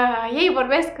 Ei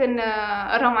vorbesc în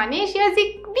romani și eu zic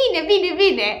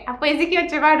bine. Apoi zic eu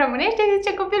ceva în românește și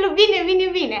zice copilul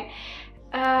bine.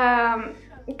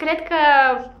 Cred că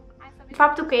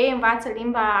faptul că ei învață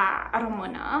limba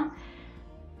română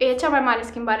e cea mai mare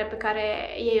schimbare pe care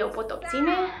ei o pot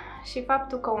obține și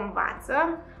faptul că o învață,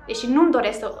 deși nu-mi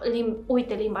doresc să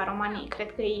uite limba romanii,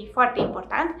 cred că e foarte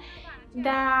important,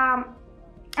 dar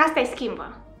asta îi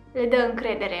schimbă, le dă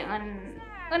încredere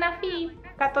în a fi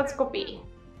ca toți copiii.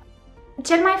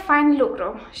 Cel mai fain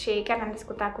lucru, și chiar am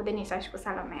discutat cu Denisa și cu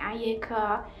Salomea, e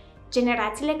că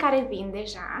generațiile care vin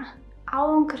deja au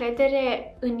o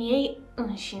încredere în ei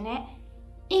înșine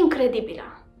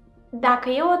incredibilă. Dacă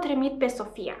eu o trimit pe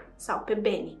Sofia sau pe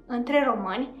Beni între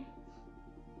români,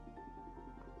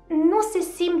 nu se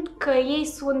simt că ei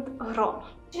sunt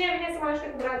romi. Cine vine să mă ajute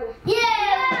cu gradul?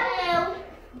 Eu!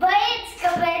 Băieți, că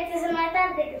băieții sunt mai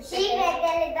tari decât și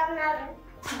fetele, doamna.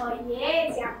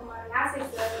 Băieți, acum lasă-i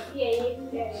să fie ei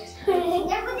putere.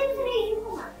 Ne putem să ne ieșim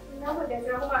acum. Nu putem să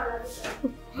acum la lucru.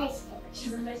 Hai să Și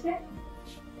se numește?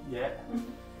 Yeah.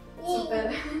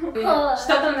 Super! Și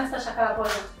toată lumea stă așa ca la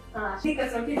poză. Știi că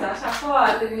sunt fiți așa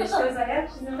foarte mișcăți la el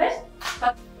și se numești?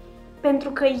 Pentru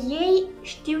că ei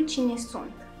știu cine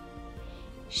sunt.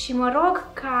 Și mă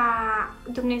rog ca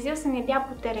Dumnezeu să ne dea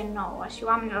putere nouă și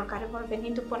oamenilor care vor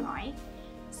veni după noi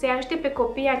să-i ajute pe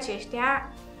copiii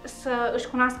aceștia să își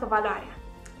cunoască valoarea.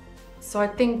 So I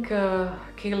think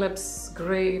Caleb's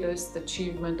greatest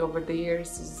achievement over the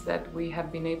years is that we have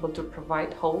been able to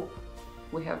provide hope.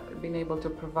 We have been able to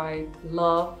provide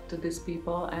love to these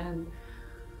people, and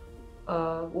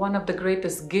one of the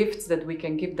greatest gifts that we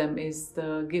can give them is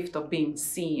the gift of being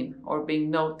seen or being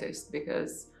noticed,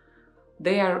 because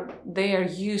they are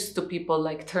used to people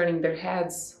like turning their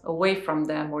heads away from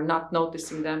them or not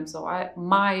noticing them. So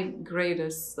my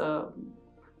greatest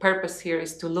purpose here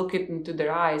is to look into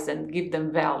their eyes and give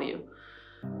them value.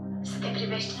 Să te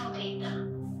privești în oglindă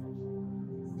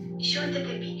și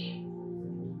uite-te bine.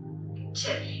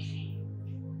 Ce vezi?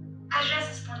 Aș vrea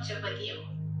să spun ce văd eu.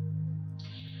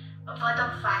 Văd o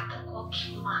fată cu ochi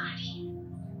mari,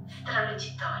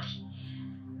 strălucitori,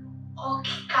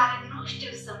 ochi care nu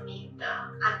știu să mintă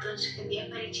atunci când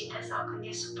e fericită sau când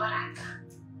e supărată.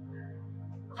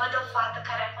 Văd o fată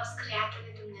care a fost creată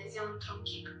de Dumnezeu într-un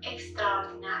chip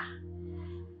extraordinar.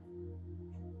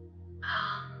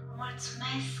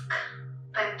 Mulțumesc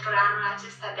pentru anul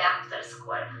acesta de after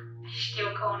school. Știu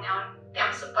că uneori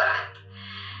te-am supărat,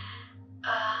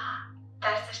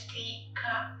 dar să știi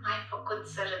că m-ai făcut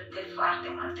să râd de foarte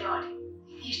multe ori.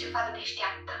 Ești o fată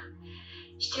deșteaptă.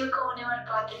 Știu că uneori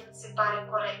poate nu se pare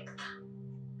corect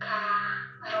ca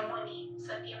românii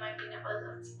să fie mai bine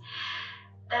văzuți,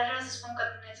 dar vreau să spun că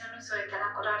Dumnezeu nu se uită la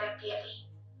culoarea pielii.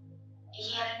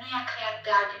 El nu i-a creat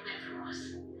pe albii mai frumos.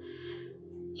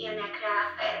 El ne-a creat la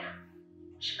fel.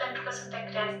 Și pentru că suntem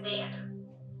creați de El,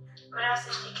 vreau să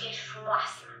știi că ești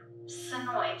frumoasă. Să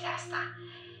nu uiți asta.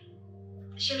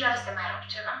 Și vreau să te mai rog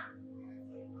ceva.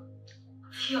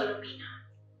 Fii o lumină.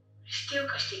 Știu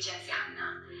că știi ce înseamnă.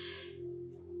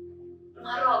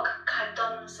 Mă rog ca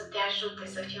Domnul să te ajute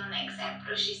să fii un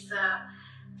exemplu și să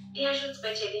îi ajuți pe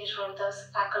cei din jurul tău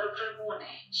să facă lucruri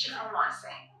bune și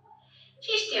frumoase.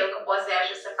 Și știu că poți să-i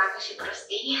ajuți să facă și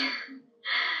prostii.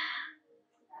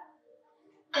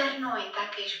 Dar nu uita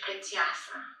că ești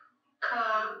prețioasă, că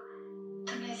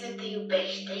Dumnezeu Dumnezeu te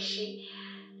iubește și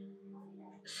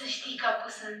să știi că a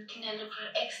pus în tine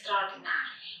lucruri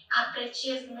extraordinare.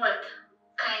 Apreciez mult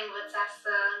că ai învățat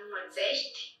să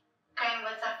înmulțești, că ai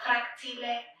învățat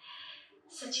fracțiile,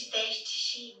 să citești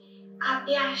și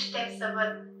abia aștept să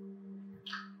văd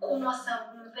cum o să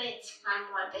înveți mai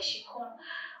multe și cum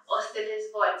o să te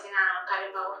dezvolți în anul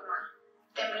care va urma.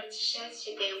 Te îmbrățișez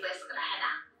și te iubesc,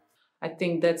 Rahela. I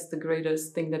think that's the greatest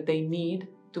thing that they need,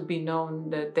 to be known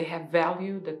that they have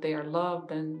value, that they are loved,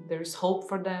 and there's hope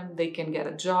for them. They can get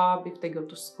a job if they go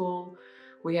to school.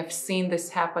 We have seen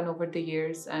this happen over the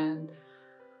years, and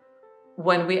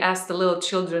when we ask the little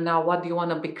children now, what do you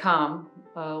want to become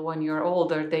when you're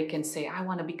older, they can say, I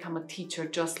want to become a teacher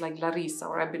just like Larissa,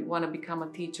 or I want to become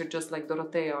a teacher just like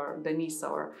Dorothea or Denisa,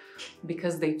 or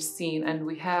because they've seen. And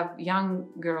we have young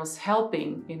girls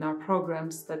helping in our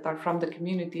programs that are from the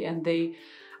community, and they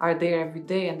are there every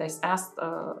day. And I asked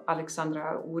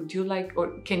Alexandra, would you like, or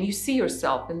can you see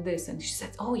yourself in this? And she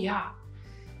said, oh yeah.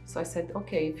 So I said,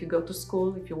 okay, if you go to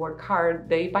school, if you work hard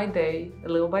day by day,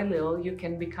 little by little, you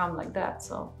can become like that.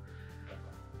 So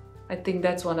I think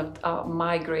that's one of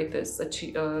my greatest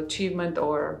achievement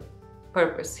or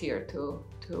purpose here,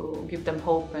 to give them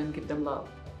hope and give them love.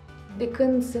 De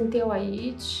când sunt eu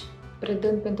aici,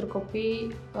 predând pentru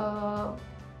copii,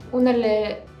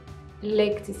 unele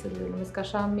lecții, să le numesc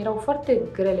așa, mi erau foarte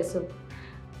grele să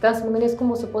mă gândesc cum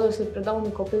o să pot să predau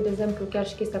unui copil, de exemplu, chiar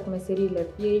și chestia cu meseriile.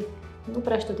 Ei nu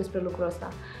prea știu despre lucrul ăsta.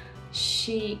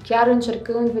 Și chiar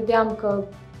încercând, vedeam că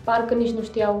parcă nici nu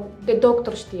știau, de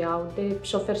doctor știau, de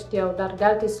șofer știau, dar de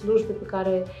alte slujbe pe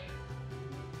care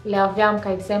le aveam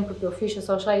ca exemplu pe o fișă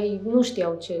sau așa, ei nu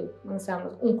știau ce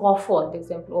înseamnă. Un coafor, de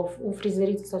exemplu, o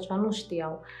frizeriță sau ceva, nu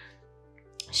știau.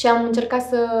 Și am încercat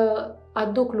să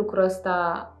aduc lucrul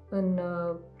ăsta în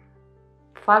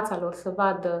fața lor, să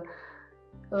vadă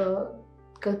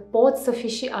că poți să fii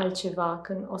și altceva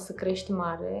când o să crești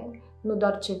mare, nu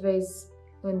doar ce vezi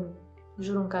în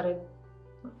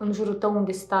jurul tău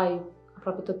unde stai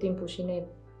aproape tot timpul și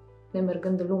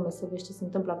nemergând în lume să vezi ce se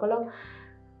întâmplă acolo.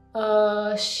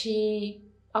 Și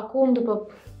acum, după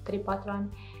 3-4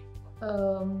 ani,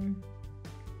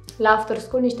 la after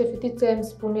school, niște fetițe îmi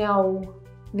spuneau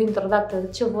dintr-o dată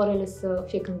ce vor ele să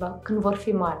fie când vor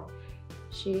fi mari.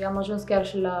 Și am ajuns chiar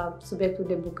și la subiectul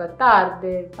de bucătar,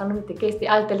 de anumite chestii.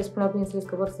 Altele spuneau, bineînțeles,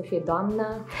 că vor să fie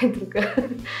doamnă, pentru că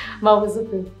m-au văzut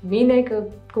pe mine, că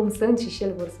cum sunt și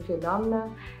ele vor să fie doamnă.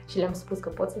 Și le-am spus că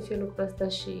pot să fie lucrul ăsta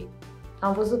și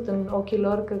am văzut în ochii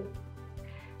lor că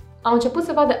au început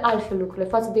să vadă altfel lucrurile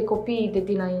față de copiii de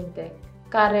dinainte,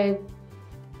 care,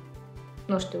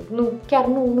 nu știu, chiar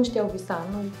nu știau visa,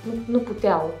 nu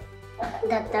puteau.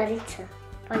 Datoriță,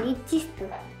 polițistul,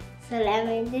 să le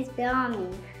amendezi pe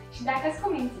oameni. Și dacă îți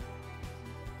comenzi?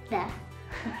 Da.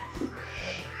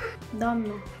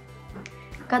 Doamnă,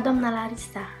 ca doamna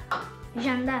Larissa,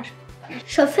 jandar,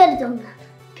 șofer, doamnă,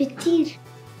 pe tir,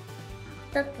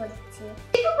 tot poliție.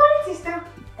 Și tu polițistă?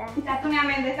 Da. Dar tu ne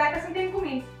amendezi dacă suntem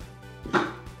cuminți?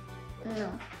 Nu.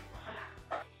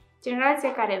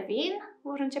 Generația care vin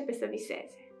vor începe să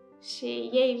viseze și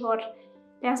ei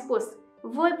le-am spus,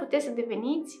 voi puteți să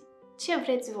deveniți ce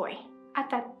vreți voi,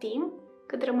 atât timp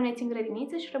cât rămâneți în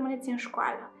grădiniță și rămâneți în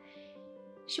școală.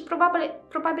 Și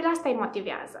probabil asta îi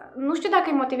motivează. Nu știu dacă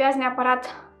îi motivează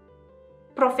neapărat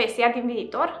profesia din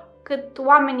viitor, cât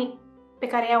oamenii pe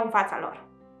care îi au în fața lor.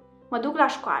 Mă duc la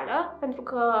școală pentru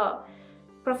că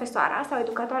profesoara sau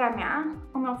educatoarea mea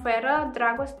îmi oferă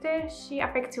dragoste și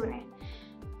afecțiune.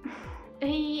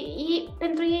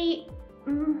 Pentru ei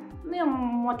nu e o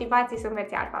motivație să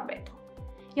învețe alfabetul.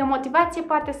 E o motivație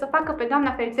poate să facă pe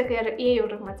doamna fericită că ei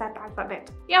au învățat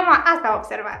alfabetul. Eu asta am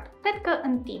observat. Cred că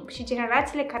în timp și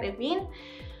generațiile care vin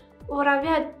vor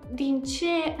avea din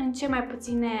ce în ce mai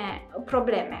puține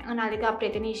probleme în a lega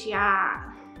prietenii și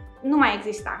nu mai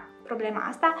exista problema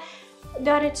asta,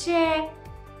 deoarece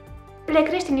le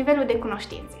crește nivelul de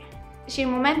cunoștințe. Și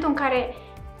în momentul în care,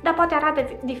 da, poate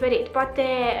arată diferit, poate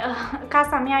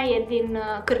casa mea e din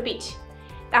cârpici,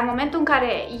 dar în momentul în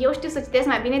care eu știu să citesc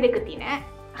mai bine decât tine,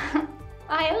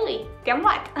 te-am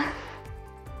luat.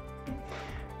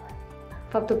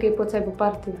 Faptul că ei pot să aibă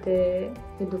parte de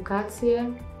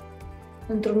educație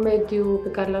într-un mediu pe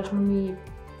care l-aș numi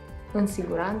în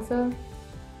siguranță,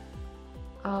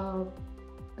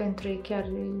 pentru ei chiar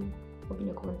e o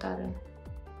binecuvântare.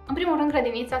 În primul rând,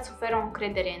 grădinița îți oferă o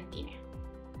încredere în tine.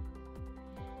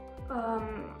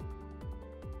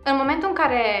 În momentul în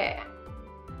care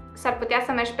s-ar putea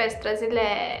să mergi pe străzile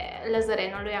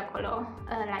Lăzărenului acolo,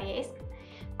 la Iesc,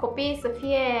 copiii să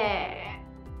fie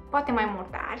poate mai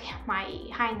murdari,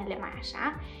 hainele mai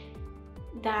așa,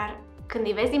 dar când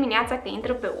îi vezi dimineața că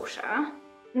intră pe ușă,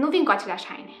 nu vin cu aceleași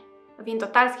haine, vin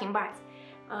total schimbați.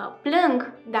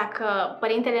 Plâng dacă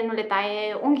părintele nu le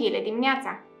taie unghiile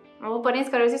dimineața. Am avut părinți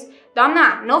care au zis,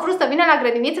 doamna, nu vreau să vină la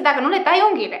grădiniță dacă nu le tai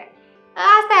unghiile.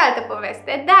 Asta e altă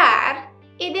poveste, dar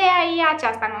ideea e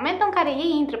aceasta. În momentul în care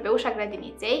ei intră pe ușa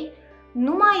grădiniței,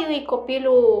 nu mai e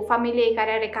copilul familiei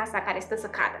care are casa care stă să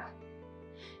cadă.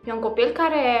 E un copil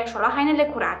care și-a luat hainele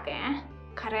curate,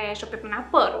 care și-a pepănat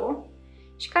părul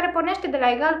și care pornește de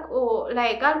la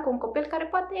egal cu un copil care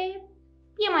poate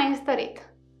e mai înstărit.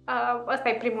 Ăsta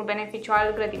e primul beneficiu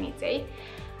al grădiniței.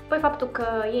 Apoi faptul că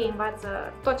ei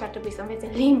învață tot ce ar trebui să învețe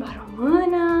limba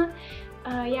română,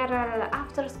 iar al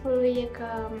after school-ului e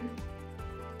că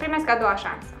primesc a doua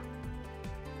șansă.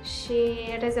 Și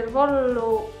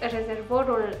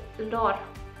rezervorul lor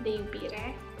de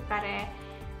iubire, pe care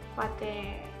poate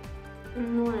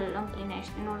nu-l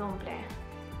împlinește, nu-l umple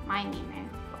mai nimeni,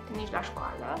 poate nici la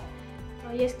școală,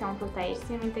 este umplut aici.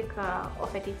 Țin minte că o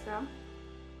fetiță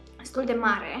destul de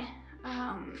mare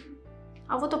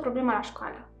a avut o problemă la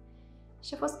școală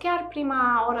și a fost chiar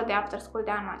prima oră de after school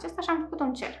de anul acesta și am făcut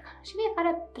un cerc și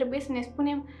fiecare trebuie să ne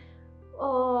spunem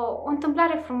o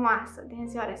întâmplare frumoasă din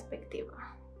ziua respectivă.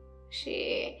 Și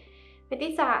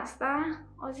fetița asta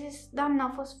a zis, doamna,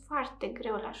 a fost foarte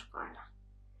greu la școală.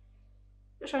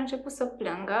 Și a început să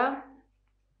plângă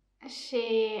și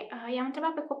i-am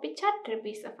întrebat pe copii ce ar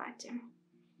trebui să facem.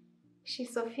 Și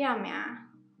Sofia mea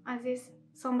a zis,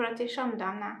 să o îmbrățișăm,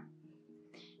 doamna.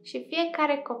 Și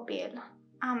fiecare copil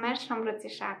a mers și a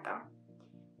îmbrățișat-o.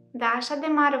 Dar așa de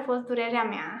mare a fost durerea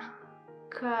mea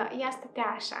că ea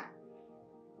stătea așa.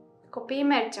 Copiii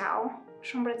mergeau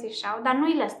și îmbrățișau, dar nu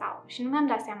îi lăsau și nu mi-am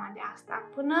dat seama de asta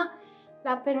până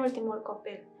la penultimul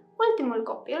copil. Ultimul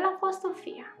copil a fost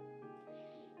Sofia.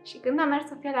 Și când a mers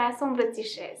Sofia la ea să o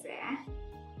îmbrățișeze,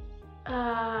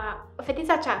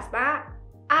 fetița aceasta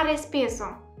a respins-o,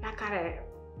 la care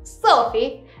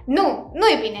Sofie,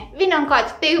 nu-i bine, vină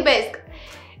încoace, te iubesc!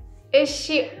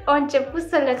 Și a început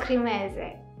să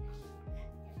lăcrimeze.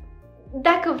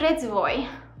 Dacă vreți voi,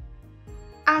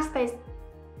 asta e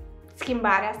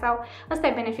schimbarea sau ăsta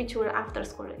e beneficiul after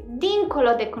school-ului,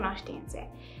 dincolo de cunoștințe.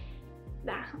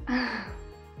 Da.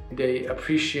 They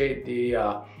appreciate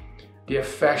the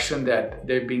affection that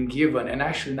they've been given, and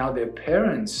actually now their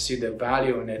parents see the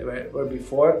value in it. Where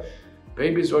before,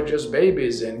 babies were just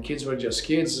babies and kids were just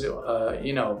kids,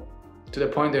 you know, to the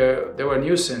point they were a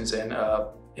nuisance and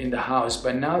in the house.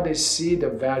 But now they see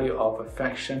the value of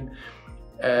affection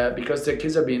because their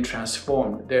kids are being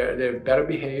transformed. They're better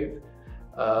behaved.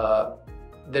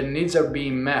 Their needs are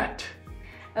being met.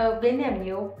 Veneam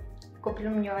eu,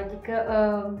 copilul meu, adică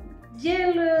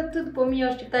el tot după mine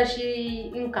aștepta și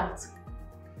în calț.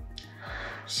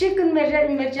 Și când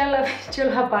mergea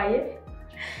la baie,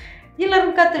 el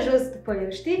aruncată jos după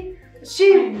el, știi?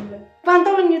 Și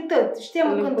pantalonii tot, știi,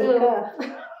 când...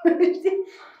 știi?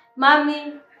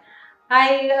 Mami,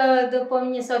 hai după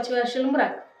mine sau ceva și îl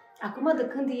îmbrac. Acum de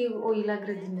când e la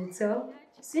grădiniță,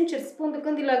 sincer spun, de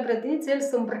când e la grădiniță, el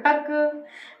se îmbracă,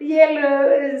 el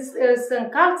se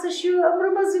încalță și eu am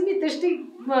rămas uimită,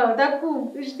 știi? Mă, dar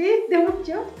cum, știi? De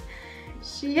multe ori.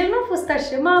 Și el nu a fost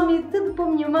așa, mami, dă după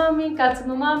mine, mami,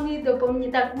 încalță-mă, mami, după mine,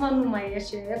 dar acum nu mai e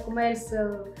așa, acum el se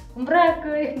îmbracă,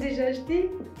 deja,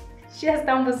 știi? Și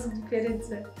asta am văzut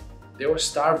diferență. They were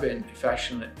starving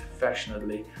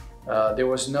affectionately. There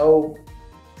was no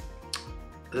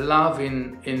love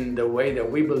in the way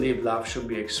that we believe love should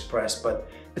be expressed, but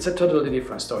it's a totally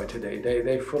different story today.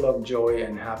 They're full of joy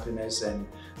and happiness, and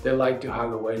they like to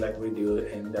hug away like we do,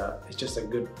 and it's just a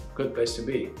good place to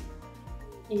be.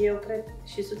 Eu cred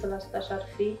și 100% așa ar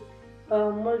fi.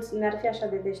 Mulți ne-ar fi așa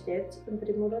de deștepți, în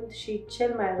primul rând, și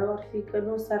cel mai rău ar fi că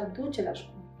nu s-ar duce la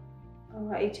școală.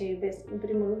 Aici iubesc. În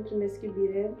primul rând primesc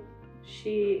iubire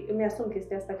și îmi asum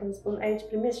chestia asta când spun aici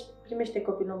primește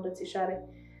copilul îmbrățișare.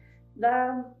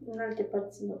 Dar în alte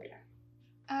părți nu prea.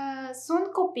 Sunt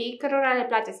copii cărora le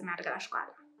place să meargă la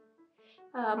școală.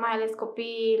 Mai ales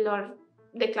copiilor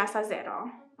de clasa 0,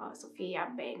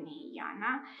 Sofia, Beni,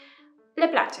 Ioana, le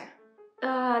place.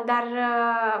 Dar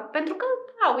pentru că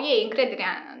au ei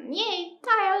încrederea în ei,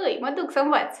 aia mă duc să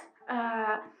învăț.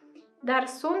 Dar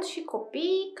sunt și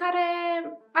copii care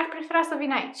ar prefera să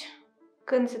vină aici.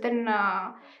 Când se termină,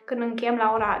 când încheiem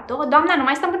la ora 2, doamna, nu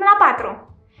mai stăm până la 4.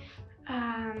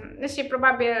 Și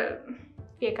probabil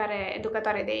fiecare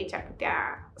educatoare de aici ar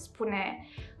putea spune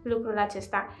lucrul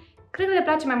acesta. Cred că le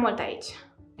place mai mult aici.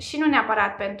 Și nu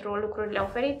neapărat pentru lucrurile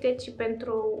oferite, ci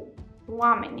pentru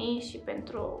oamenii și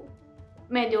pentru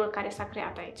mediul care s-a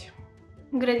creat aici.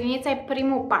 Grădinița e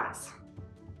primul pas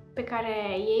pe care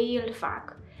ei îl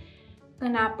fac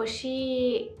în a păși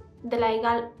de la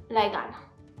egal la egal.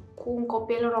 cu un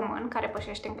copil român care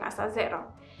pășește în clasa 0.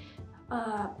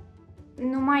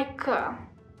 Numai că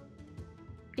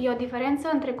e o diferență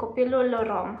între copilul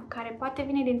rom, care poate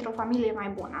vine dintr-o familie mai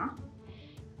bună,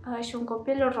 și un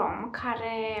copil rom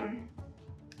care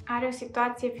are o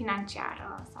situație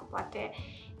financiară sau poate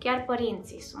chiar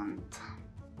părinții sunt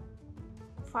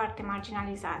foarte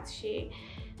marginalizați și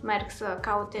merg să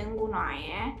caute în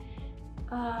gunoaie,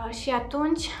 și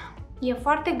atunci e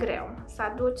foarte greu să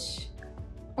aduci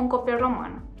un copil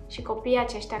român și copiii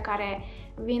aceștia care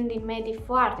vin din medii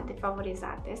foarte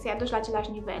defavorizate să-i aduci la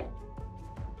același nivel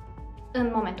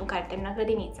în momentul în care termină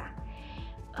grădinița.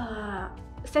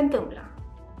 Se întâmplă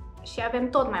și avem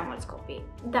tot mai mulți copii,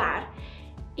 dar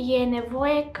e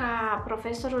nevoie ca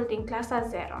profesorul din clasa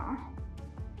 0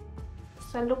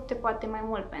 să lupte poate mai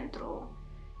mult pentru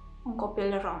un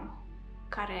copil rom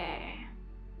care,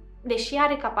 deși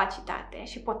are capacitate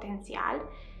și potențial,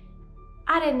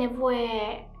 are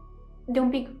nevoie de un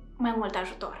pic mai mult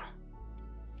ajutor.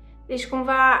 Deci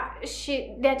cumva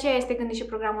și de aceea este gândit și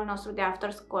programul nostru de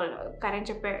after school care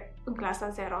începe în clasa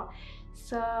 0,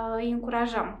 să îi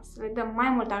încurajăm, să le dăm mai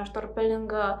mult ajutor pe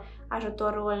lângă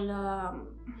ajutorul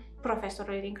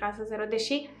profesorului din clasa 0,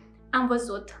 deși am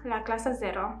văzut la clasa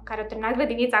 0, care a terminat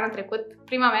grădinița anul trecut,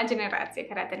 prima mea generație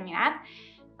care a terminat,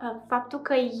 faptul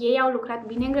că ei au lucrat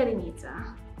bine în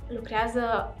grădiniță,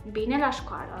 lucrează bine la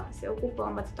școală, se ocupă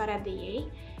învățătoarea de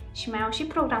ei și mai au și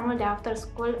programul de after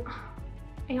school.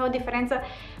 E o diferență.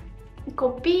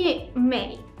 Copiii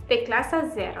mei de clasa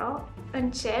 0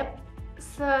 încep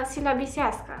să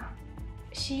silabisească.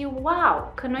 Și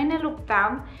wow, că noi ne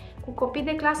luptam cu copii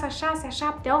de clasa 6,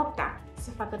 7, 8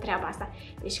 să facă treaba asta.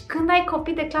 Deci când ai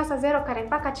copii de clasa 0 care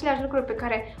fac aceleași lucruri pe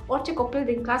care orice copil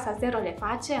din clasa 0 le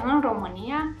face în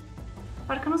România,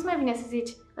 parcă nu-ți mai vine să zici,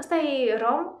 ăsta e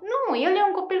rom? Nu, el e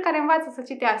un copil care învață să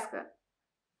citească.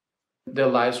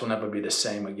 Their lives will never be the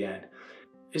same again.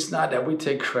 It's not that we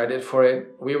take credit for it.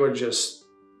 We were just,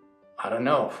 I don't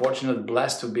know, fortunate,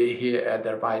 blessed to be here at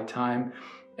the right time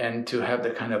and to have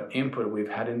the kind of input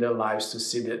we've had in their lives to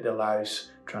see that their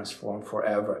lives transform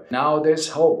forever. Now there's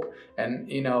hope, and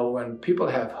you know, when people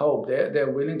have hope,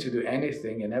 they're willing to do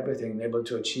anything and everything, and able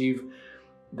to achieve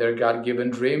their God-given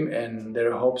dream and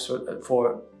their hopes for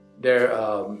their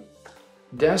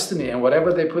destiny and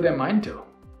whatever they put their mind to,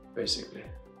 basically.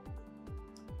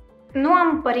 Nu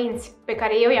am părinți pe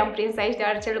care eu i-am prins aici,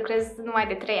 deoarece lucrez numai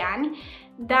de 3 ani,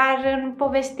 dar îmi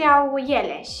povesteau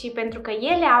ele și pentru că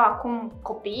ele au acum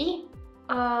copii,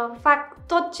 fac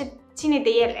tot ce ține de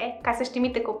ele ca să-și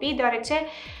trimite copiii, deoarece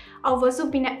au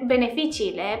văzut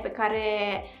beneficiile pe care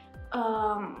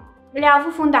le-a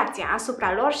avut fundația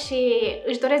asupra lor și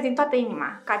își doresc din toată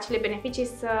inima ca acele beneficii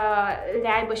să le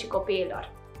aibă și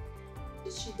copiilor.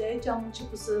 Și de aici am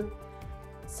început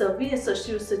să vin, să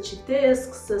știu să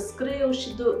citesc, să scriu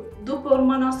și după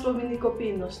urma noastră au venit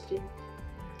copiii noștri.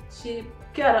 Și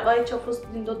chiar aici a fost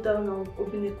din totdeauna o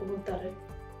binecuvântare.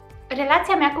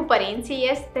 Relația mea cu părinții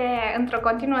este într-o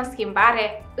continuă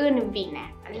schimbare în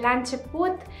bine. La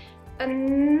început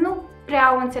nu prea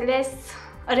au înțeles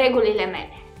regulile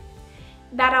mele,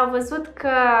 dar au văzut că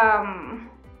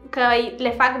le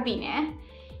fac bine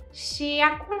și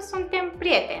acum suntem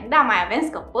prieteni. Da, mai avem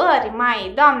scăpări,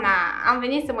 doamna, am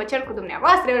venit să mă cer cu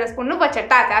dumneavoastră, eu le spun, nu vă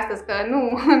certați astăzi, că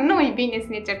nu e bine să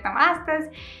ne certăm astăzi.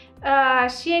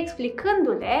 Și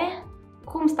explicându-le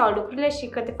cum stau lucrurile și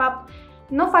că de fapt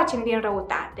nu o facem din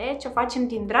răutate, ci o facem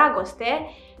din dragoste,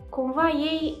 cumva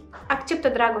ei acceptă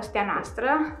dragostea noastră,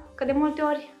 că de multe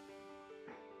ori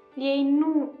ei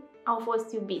nu au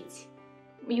fost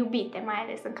iubite, mai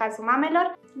ales în cazul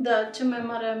mamelor. Da, cea mai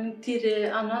mare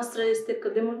amintire a noastră este că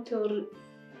de multe ori,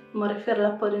 mă refer la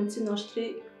părinții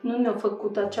noștri, nu ne-au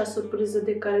făcut acea surpriză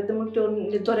de care de multe ori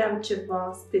le doream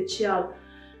ceva special,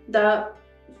 dar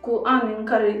cu ani în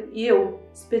care eu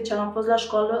special am fost la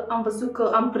școală, am văzut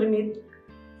că am primit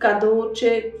cadouri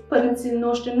ce părinții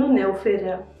noștri nu ne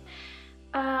ofereau.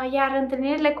 Iar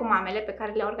întâlnirile cu mamele pe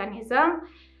care le organizăm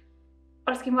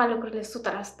au schimbat lucrurile 100%,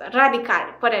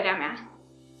 radical, părerea mea.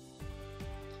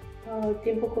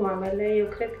 Timpul cu mamele, eu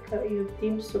cred că e un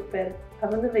timp super,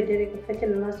 având în vedere că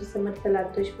fetele noastre se mărită la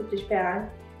 12-13 ani,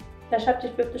 la 17-18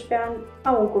 ani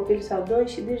au un copil sau doi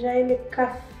și deja ele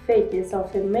ca fete sau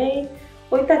femei,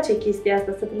 uita ce chestia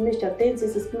asta, să primești atenție,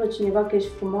 să spună cineva că ești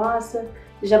frumoasă,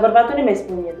 deja bărbatul nu mai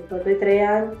spune după 2-3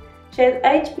 ani și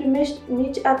aici primești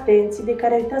mici atenții de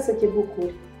care ai uitat să te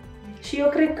bucuri. Și eu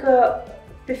cred că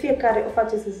pe fiecare o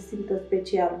face să se simtă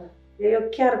specială. Eu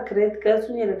chiar cred că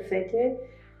sunt ele fete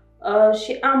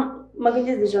și mă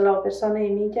gândesc deja la o persoană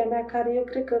în mintea mea care eu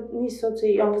cred că nici soțul,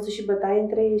 eu am văzut și bătaie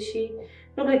între ei și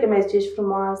Nu cred că mi-a zis ești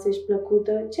frumoasă, ești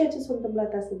plăcută, ceea ce s-a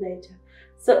întâmplat astăzi de aici.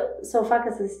 Să o facă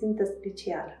să se simtă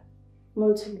specială.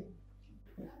 Mulțumim!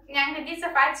 Ne-am gândit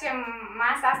să facem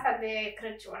masa asta de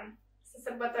Crăciun, să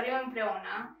sărbătorim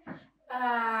împreună.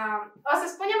 O să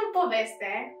spunem o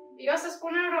poveste, eu o să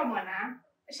spun în română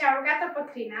și am rugat-o pe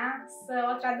Crina să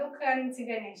o traducă în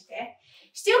țigănește.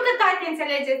 Știu că toate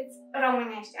înțelegeți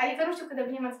românești, adică nu știu cât de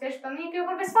bine mă înțelegi pe mine, că eu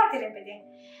vorbesc foarte repede.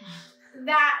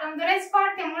 Dar îmi doresc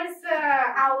foarte mult să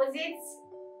auziți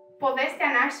povestea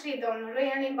nașterii Domnului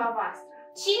în limba voastră.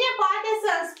 Cine poate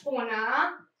să-mi spună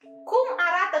cum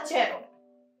arată cerul?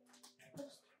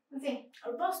 Zi.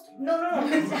 Albastru? Nu.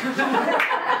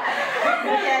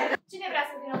 Cine vrea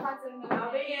să vină în față lângă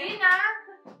mine? Irina?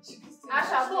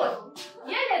 Așa, bun.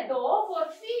 Ele două vor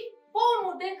fi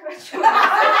pomul de Crăciun.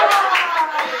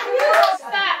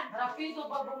 Stai! Rapido,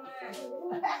 babune!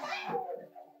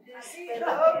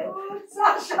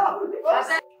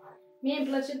 Mie îmi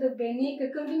place de Beni că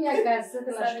când vine acasă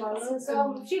de la școală sau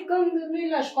și când nu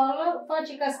e la școală,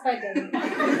 face ca Spider-Man.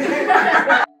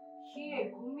 Și e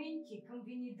cu minchi, când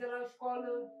vine de la școală,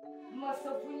 mă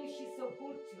săpune și să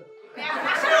curță.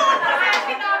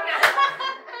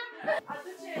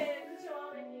 Aduce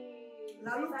oamenii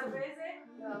la lucru. Salveze?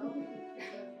 Da.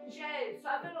 Și să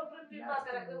avem o privată,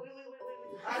 că...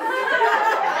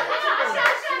 Așa!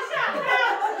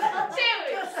 Ce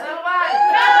uiți? Să vai!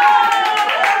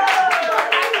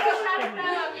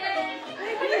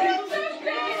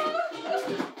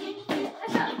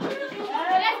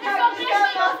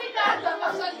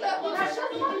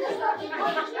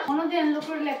 Unul din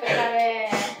lucrurile pe care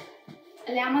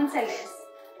le-am înțeles,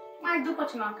 mai după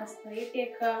ce m-am căsătorit, e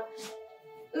că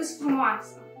îs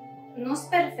frumoasă. Nu-s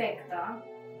perfectă,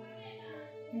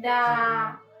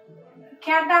 dar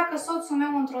chiar dacă soțul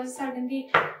meu într-o zi s-ar gândi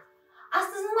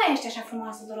astăzi nu mai ești așa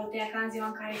frumoasă, Dorotea, ca în ziua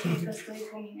în care te-ai căsătorit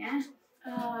cu mine,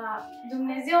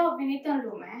 Dumnezeu a venit în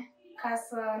lume ca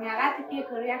să ne arate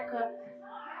fiecăruia că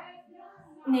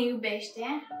ne iubește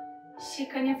și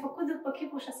că ne-a făcut după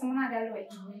chipul și asemănarea Lui.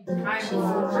 Hai,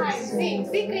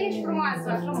 zic că ești frumoasă.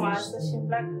 Frumoasă și îmi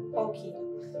plac ochii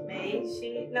mei și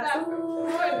nasul.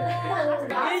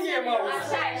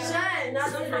 Așa e.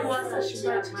 Nasul frumoasă și îmi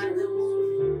place mai mult.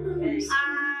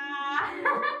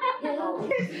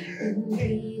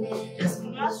 Că-s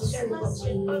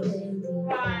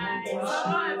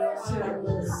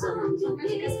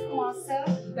frumoasă,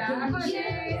 da, acolo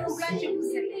îmi place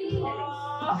pusele.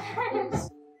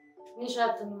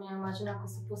 Niciodată nu mi-am imaginat că o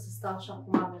să pot să stau așa cu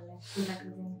mamele în la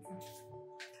credință.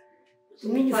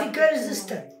 Mine fiecare zi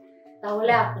stă. Dar o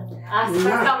leacă.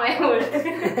 Asta mai mult.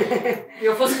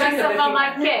 Eu a fost frică să vă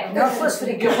marchem. Nu a fost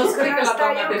frică. Eu a fost frică la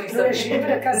doamna de Trebuie și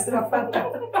livră ca să mă fac.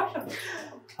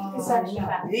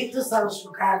 Tu s-a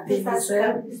înșucat,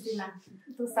 Cristina.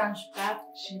 Tu s-a înșucat.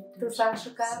 Tu s-a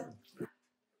înșucat.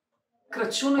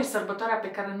 Crăciunul e sărbătoarea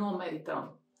pe care nu o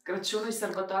merităm. Crăciunul e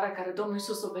sărbătoarea care Domnul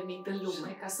Iisus a venit în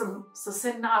lume ca să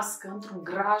se nască într-un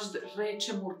grajd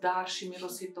rece, murdar și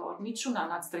mirositor. Niciuna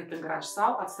n-ați trăit în grajd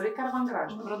sau ați trăit careva în grajd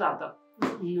vreodată?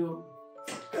 Nu.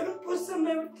 Că nu pot să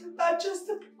mă uit la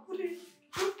această bucurie.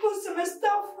 Nu pot să mă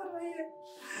stau fără el.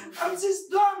 Am zis,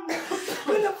 Doamne,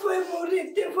 până voi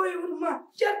muri, te voi urma.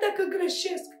 Chiar dacă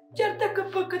greșesc, chiar dacă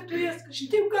păcătuiesc.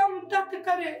 Știu că am un tată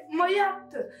care mă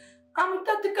iartă. Am un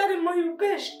tată care mă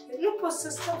iubește. Nu pot să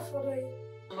stau fără el.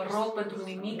 Mă rog pentru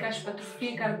Nimica și pentru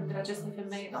fiecare dintre aceste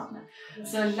femei, Doamne,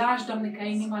 să lași, Doamne, ca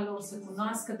inima lor să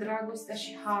cunoască dragostea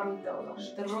și harul Tău, Doamne.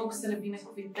 Te rog să le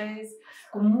binecuvintezi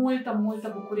cu multă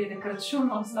bucurie de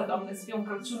Crăciunul ăsta, Doamne, să fie un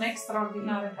Crăciun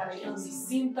extraordinar în care ei se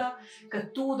simtă că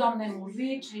Tu, Doamne, ai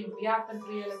murit și ai înviat pentru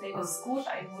ele, Te-ai născut,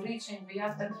 ai murit și ai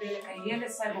înviat pentru ele, ca ele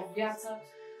să aibă o viață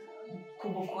cu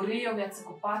bucurie, o viață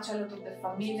cu pace alături de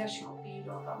familia și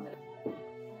copiilor, Doamne.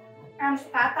 Am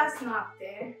stat azi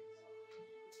noapte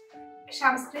și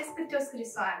am scris câte o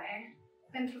scrisoare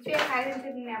pentru fiecare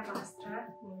dintre dumneavoastră.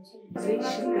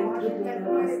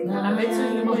 La mețul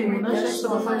în limba comună și să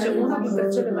vă face una dintre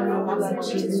cele mai frumoase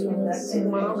și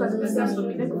mă rog ca Dumnezeu să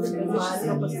binecuvânteze și să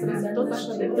vă păstreze tot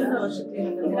așa de tânără și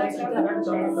plină de viață.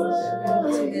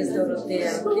 Mulțumesc,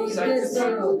 Dorotea.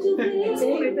 Te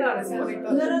iubesc, Dorotea.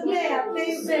 Dorotea, te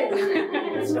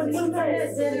iubesc.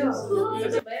 Mulțumesc, serios.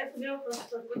 Băiatul meu a fost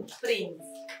făcut prinț.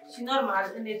 Și normal,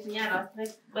 în etnia noastră,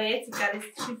 băieții care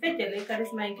și fetele care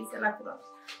sunt mai închise la culoare.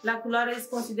 La culoare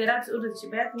sunt considerați urât și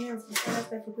băiatul meu a spus că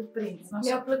ăsta ai făcut prinț.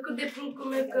 Mi-a plăcut de pruncul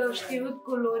meu că au știut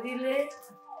culorile,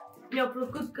 mi-a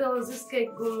plăcut că au zis că e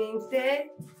cu minte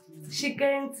și că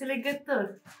e înțelegător.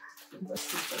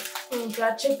 Îmi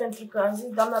place pentru că am zis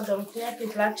doamna Dorotea că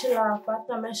îi place la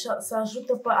fata mea să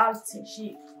ajută pe alții și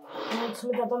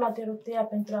mulțumit la doamna Dorotea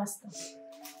pentru asta.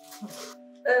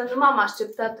 Nu m-am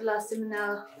așteptat la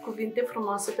asemenea cuvinte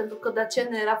frumoase, pentru că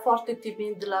Dacian era foarte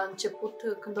timid la început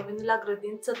când a venit la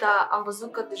grădință, dar am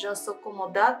văzut că deja s-a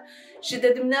acomodat și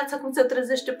de dimineața cum se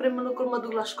trezește, primul lucru mă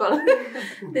duc la școală.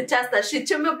 Deci asta. Și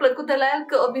ce mi-a plăcut de la el,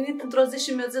 că a venit într-o zi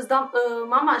și mi-a zis,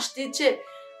 mama, știi ce?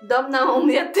 Doamna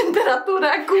îmi ia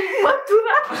temperatura cu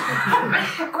mătura.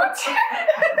 Cu ce?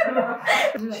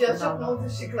 Și așa cum au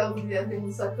zis și Claudia de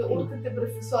Musa, că oricâte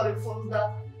profesoare fost, dar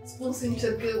spun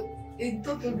sincer că e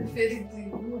totul diferit.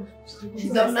 Și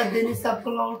doamna Denisa,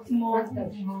 până la ultimul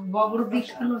va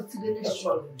vorbi ca nu ți gândești.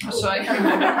 Așa e.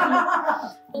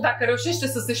 Dacă reușește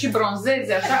să se și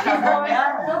bronzeze așa ca voi,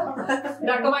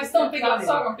 dacă mai stă un pic la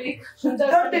soare un pic,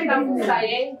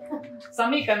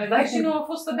 Samica, ne dai și nu a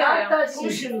fost de aia.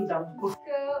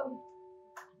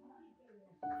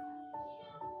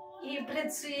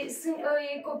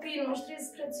 Copiii noștri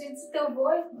sunt prețuiți de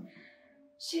voi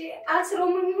și alți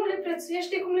români nu le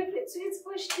prețuiește cum le prețuiți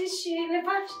voi, știți, și le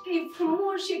faci că e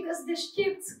frumos și că sunt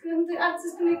deștepți când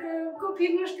alții spune că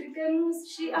copiii noștri că nu,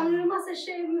 și am rămas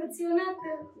așa emoționată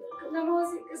când am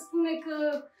auzit că spune că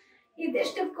e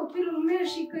deștept copilul meu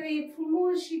și că e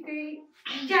frumos și că e...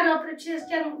 Chiar apreciez,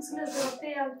 chiar mulțumesc,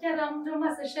 Dorotea, chiar am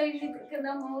rămas așa iubită când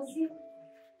am auzit.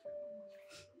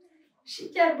 Și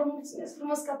chiar vă mulțumesc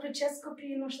frumos că apreciați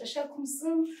copiii noștri așa cum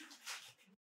sunt.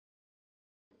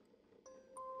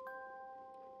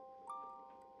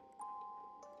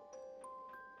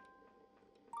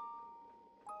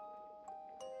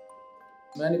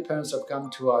 Many parents have come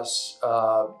to us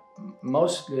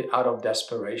mostly out of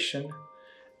desperation,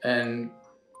 and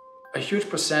a huge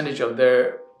percentage of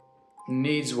their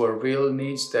needs were real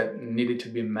needs that needed to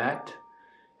be met.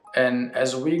 And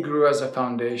as we grew as a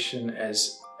foundation,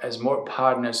 as more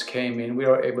partners came in, we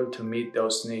were able to meet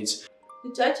those needs.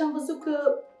 Deci aici am văzut că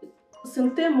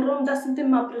suntem romi, dar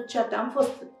suntem apreciate. Am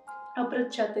fost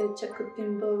apreciate aici cât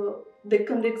timp, de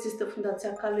când există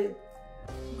Fundația Caleb.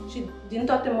 Și din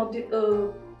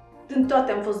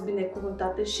toate am fost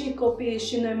binecuvântate, și copiii,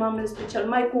 și noi, mamele special,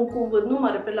 mai cu un cuvânt, nu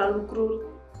mă refer la lucruri,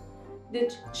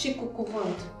 deci și cu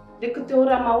cuvânt. De câte ori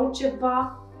am auzit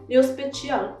ceva, e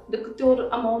special. De câte ori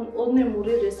am o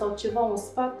nemurire sau ceva, un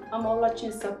sfat, am auzit la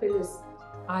cine să apelez.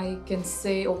 I can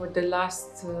say over the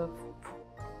last 5-6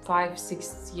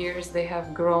 years they have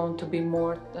grown to be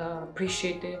more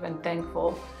appreciative and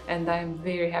thankful, and I am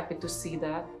very happy to see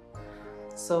that.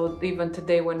 So even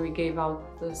today when we gave out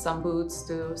some boots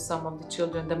to some of the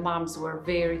children, the moms were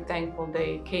very thankful.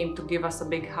 They came to give us a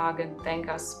big hug and thank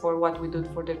us for what we do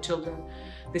for their children.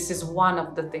 This is one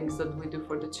of the things that we do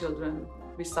for the children,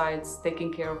 besides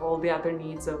taking care of all the other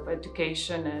needs of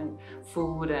education and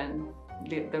food and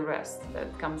the rest that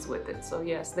comes with it. So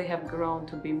yes, they have grown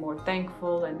to be more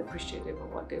thankful and appreciative of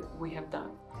what we have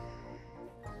done.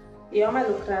 Eu am mai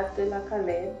lucrat la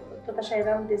Caleb, tot așa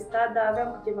eram de stat, dar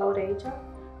aveam câteva ore aici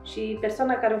și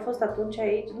persoana care a fost atunci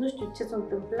aici, nu știu ce s-a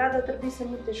întâmplat, dar trebuie să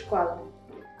mute școala.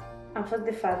 Am fost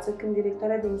de față când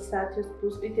directoarea din sat i-a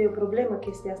spus, uite, e o problemă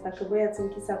chestia asta, că voi ați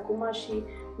închis acum și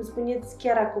îmi spuneți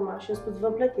chiar acum. Și a spus, vă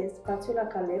plătesc spațiul la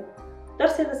Caleb, doar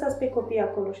să lăsați pe copii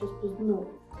acolo. Și a spus, nu.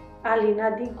 Alina,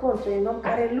 din contră, e un om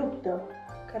care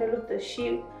luptă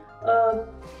și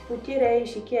puterea ei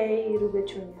și cheia ei e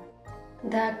rugăciunea.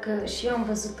 Dacă și eu am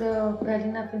văzut pe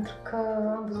Alina pentru că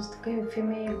am văzut că e o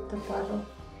femeie luptătoare.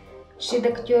 Și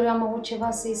de câte ori am avut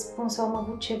ceva să-i spun sau am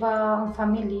avut ceva în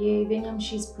familie, veneam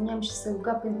și îi spuneam și să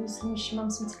ruga pentru muslimi și m-am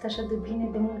simțit așa de bine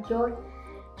de multe ori.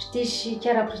 Știi, și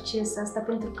chiar apreciez asta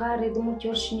pentru că are de multe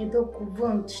ori și ne dă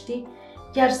cuvânt, știi?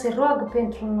 Chiar se roagă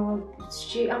pentru noi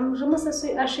și am rămas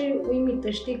așa uimită,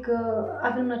 știi, că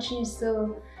avem la cine să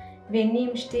venim,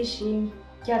 știi, și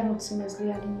chiar mulțumesc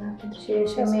lui Alina pentru că e o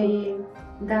femeie,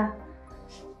 da,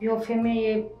 e o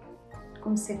femeie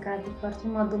cum se cade, foarte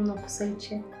numai Domnul a pus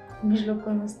aici, în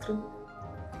mijlocul nostru.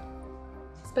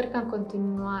 Sper că în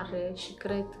continuare și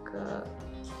cred că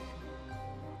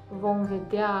vom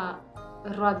vedea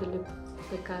roadele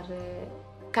pe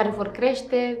care vor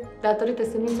crește datorită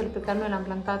semințelor pe care noi le-am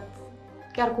plantat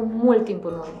chiar cu mult timp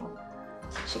în urmă.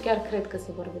 Și chiar cred că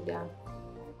se vor vedea.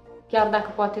 Chiar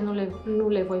dacă poate nu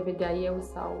le voi vedea eu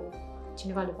sau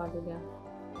cineva le va vedea.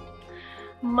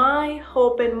 My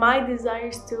hope and my desire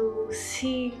is to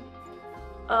see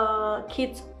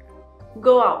kids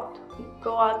go out,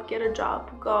 get a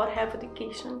job, go out, have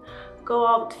education, go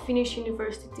out, finish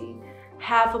university,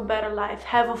 have a better life,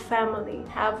 have a family,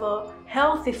 have a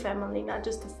healthy family, not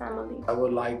just a family. I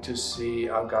would like to see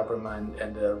our government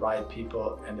and the right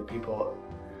people and the people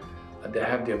that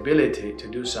have the ability to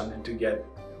do something to get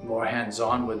more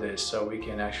hands-on with this, so we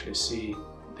can actually see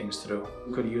things through. We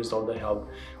could use all the help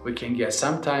we can get.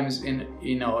 Sometimes in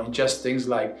just things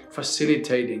like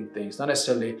facilitating things, not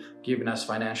necessarily giving us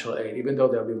financial aid, even though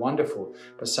they'll be wonderful,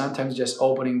 but sometimes just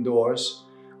opening doors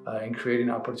and creating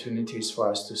opportunities for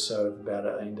us to serve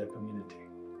better in the community.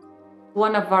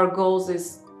 One of our goals is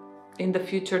in the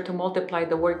future to multiply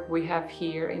the work we have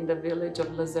here in the village of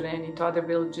Lăzăreni into other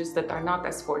villages that are not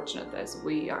as fortunate as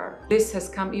we are. This has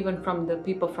come even from the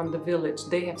people from the village.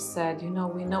 They have said,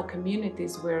 we know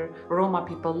communities where Roma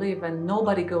people live and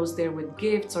nobody goes there with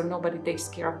gifts, or nobody takes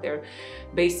care of their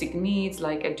basic needs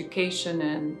like education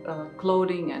and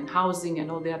clothing and housing and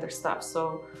all the other stuff. So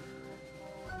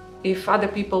if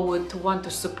other people would want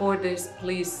to support this,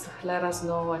 please let us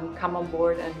know and come on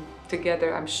board, and together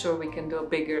I'm sure we can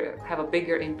have a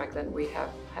bigger impact than we have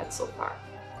had so far.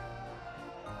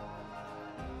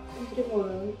 În primul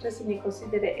rând, trebuie să ne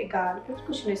considere egali, pentru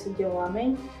că și noi suntem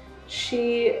oameni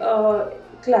și,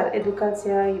 clar,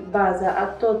 educația e baza a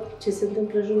tot ce se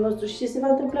întâmplă în jurul nostru și ce se va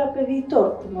întâmpla pe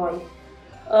viitor cu noi.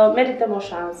 Merităm o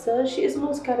șansă și sunt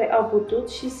mulți care au putut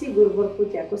și sigur vor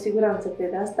putea, cu siguranță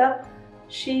cred asta,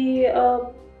 și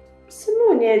să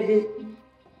nu ne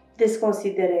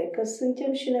desconsidere, că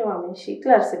suntem și noi oameni și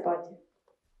clar se poate.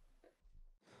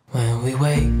 When we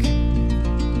wake,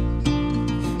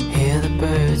 hear the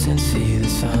birds and see the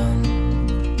sun.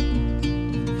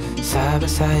 Side by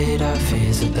side our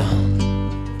fears are done.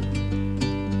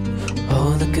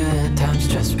 Oh, the good times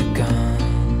just begun.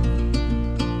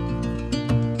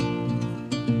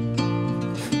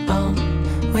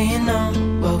 We know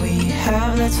what we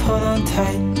have, let's hold on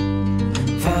tight.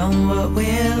 Found what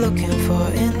we're looking for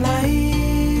in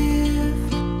life.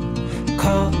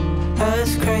 Call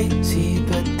us crazy,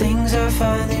 but things are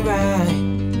finally right.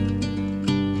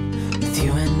 With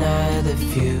you and I, the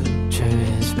future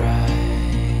is bright.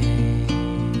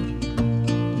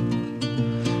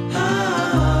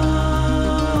 Oh,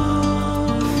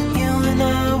 you and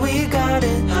I, we got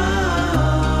it.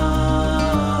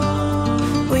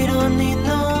 We don't need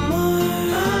no more.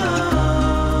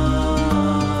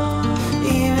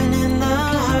 Even in the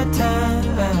hard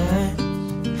times,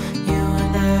 you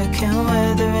and I can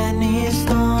weather any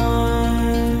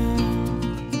storm.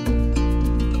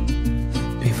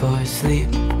 Before I sleep,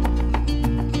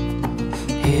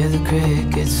 hear the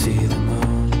crickets, see the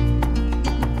moon.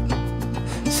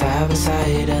 Side by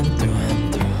side and through.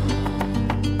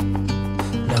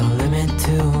 No limit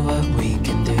to what we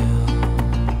can do.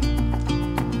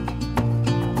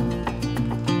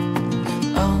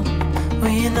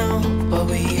 We know what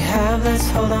we have, let's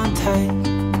hold on tight.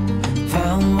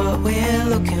 Found what we're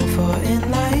looking for in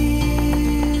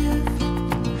life.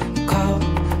 Call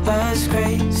us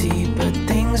crazy, but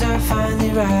things are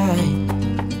finally right.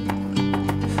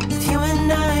 With you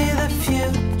and I, the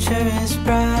future is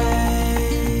bright.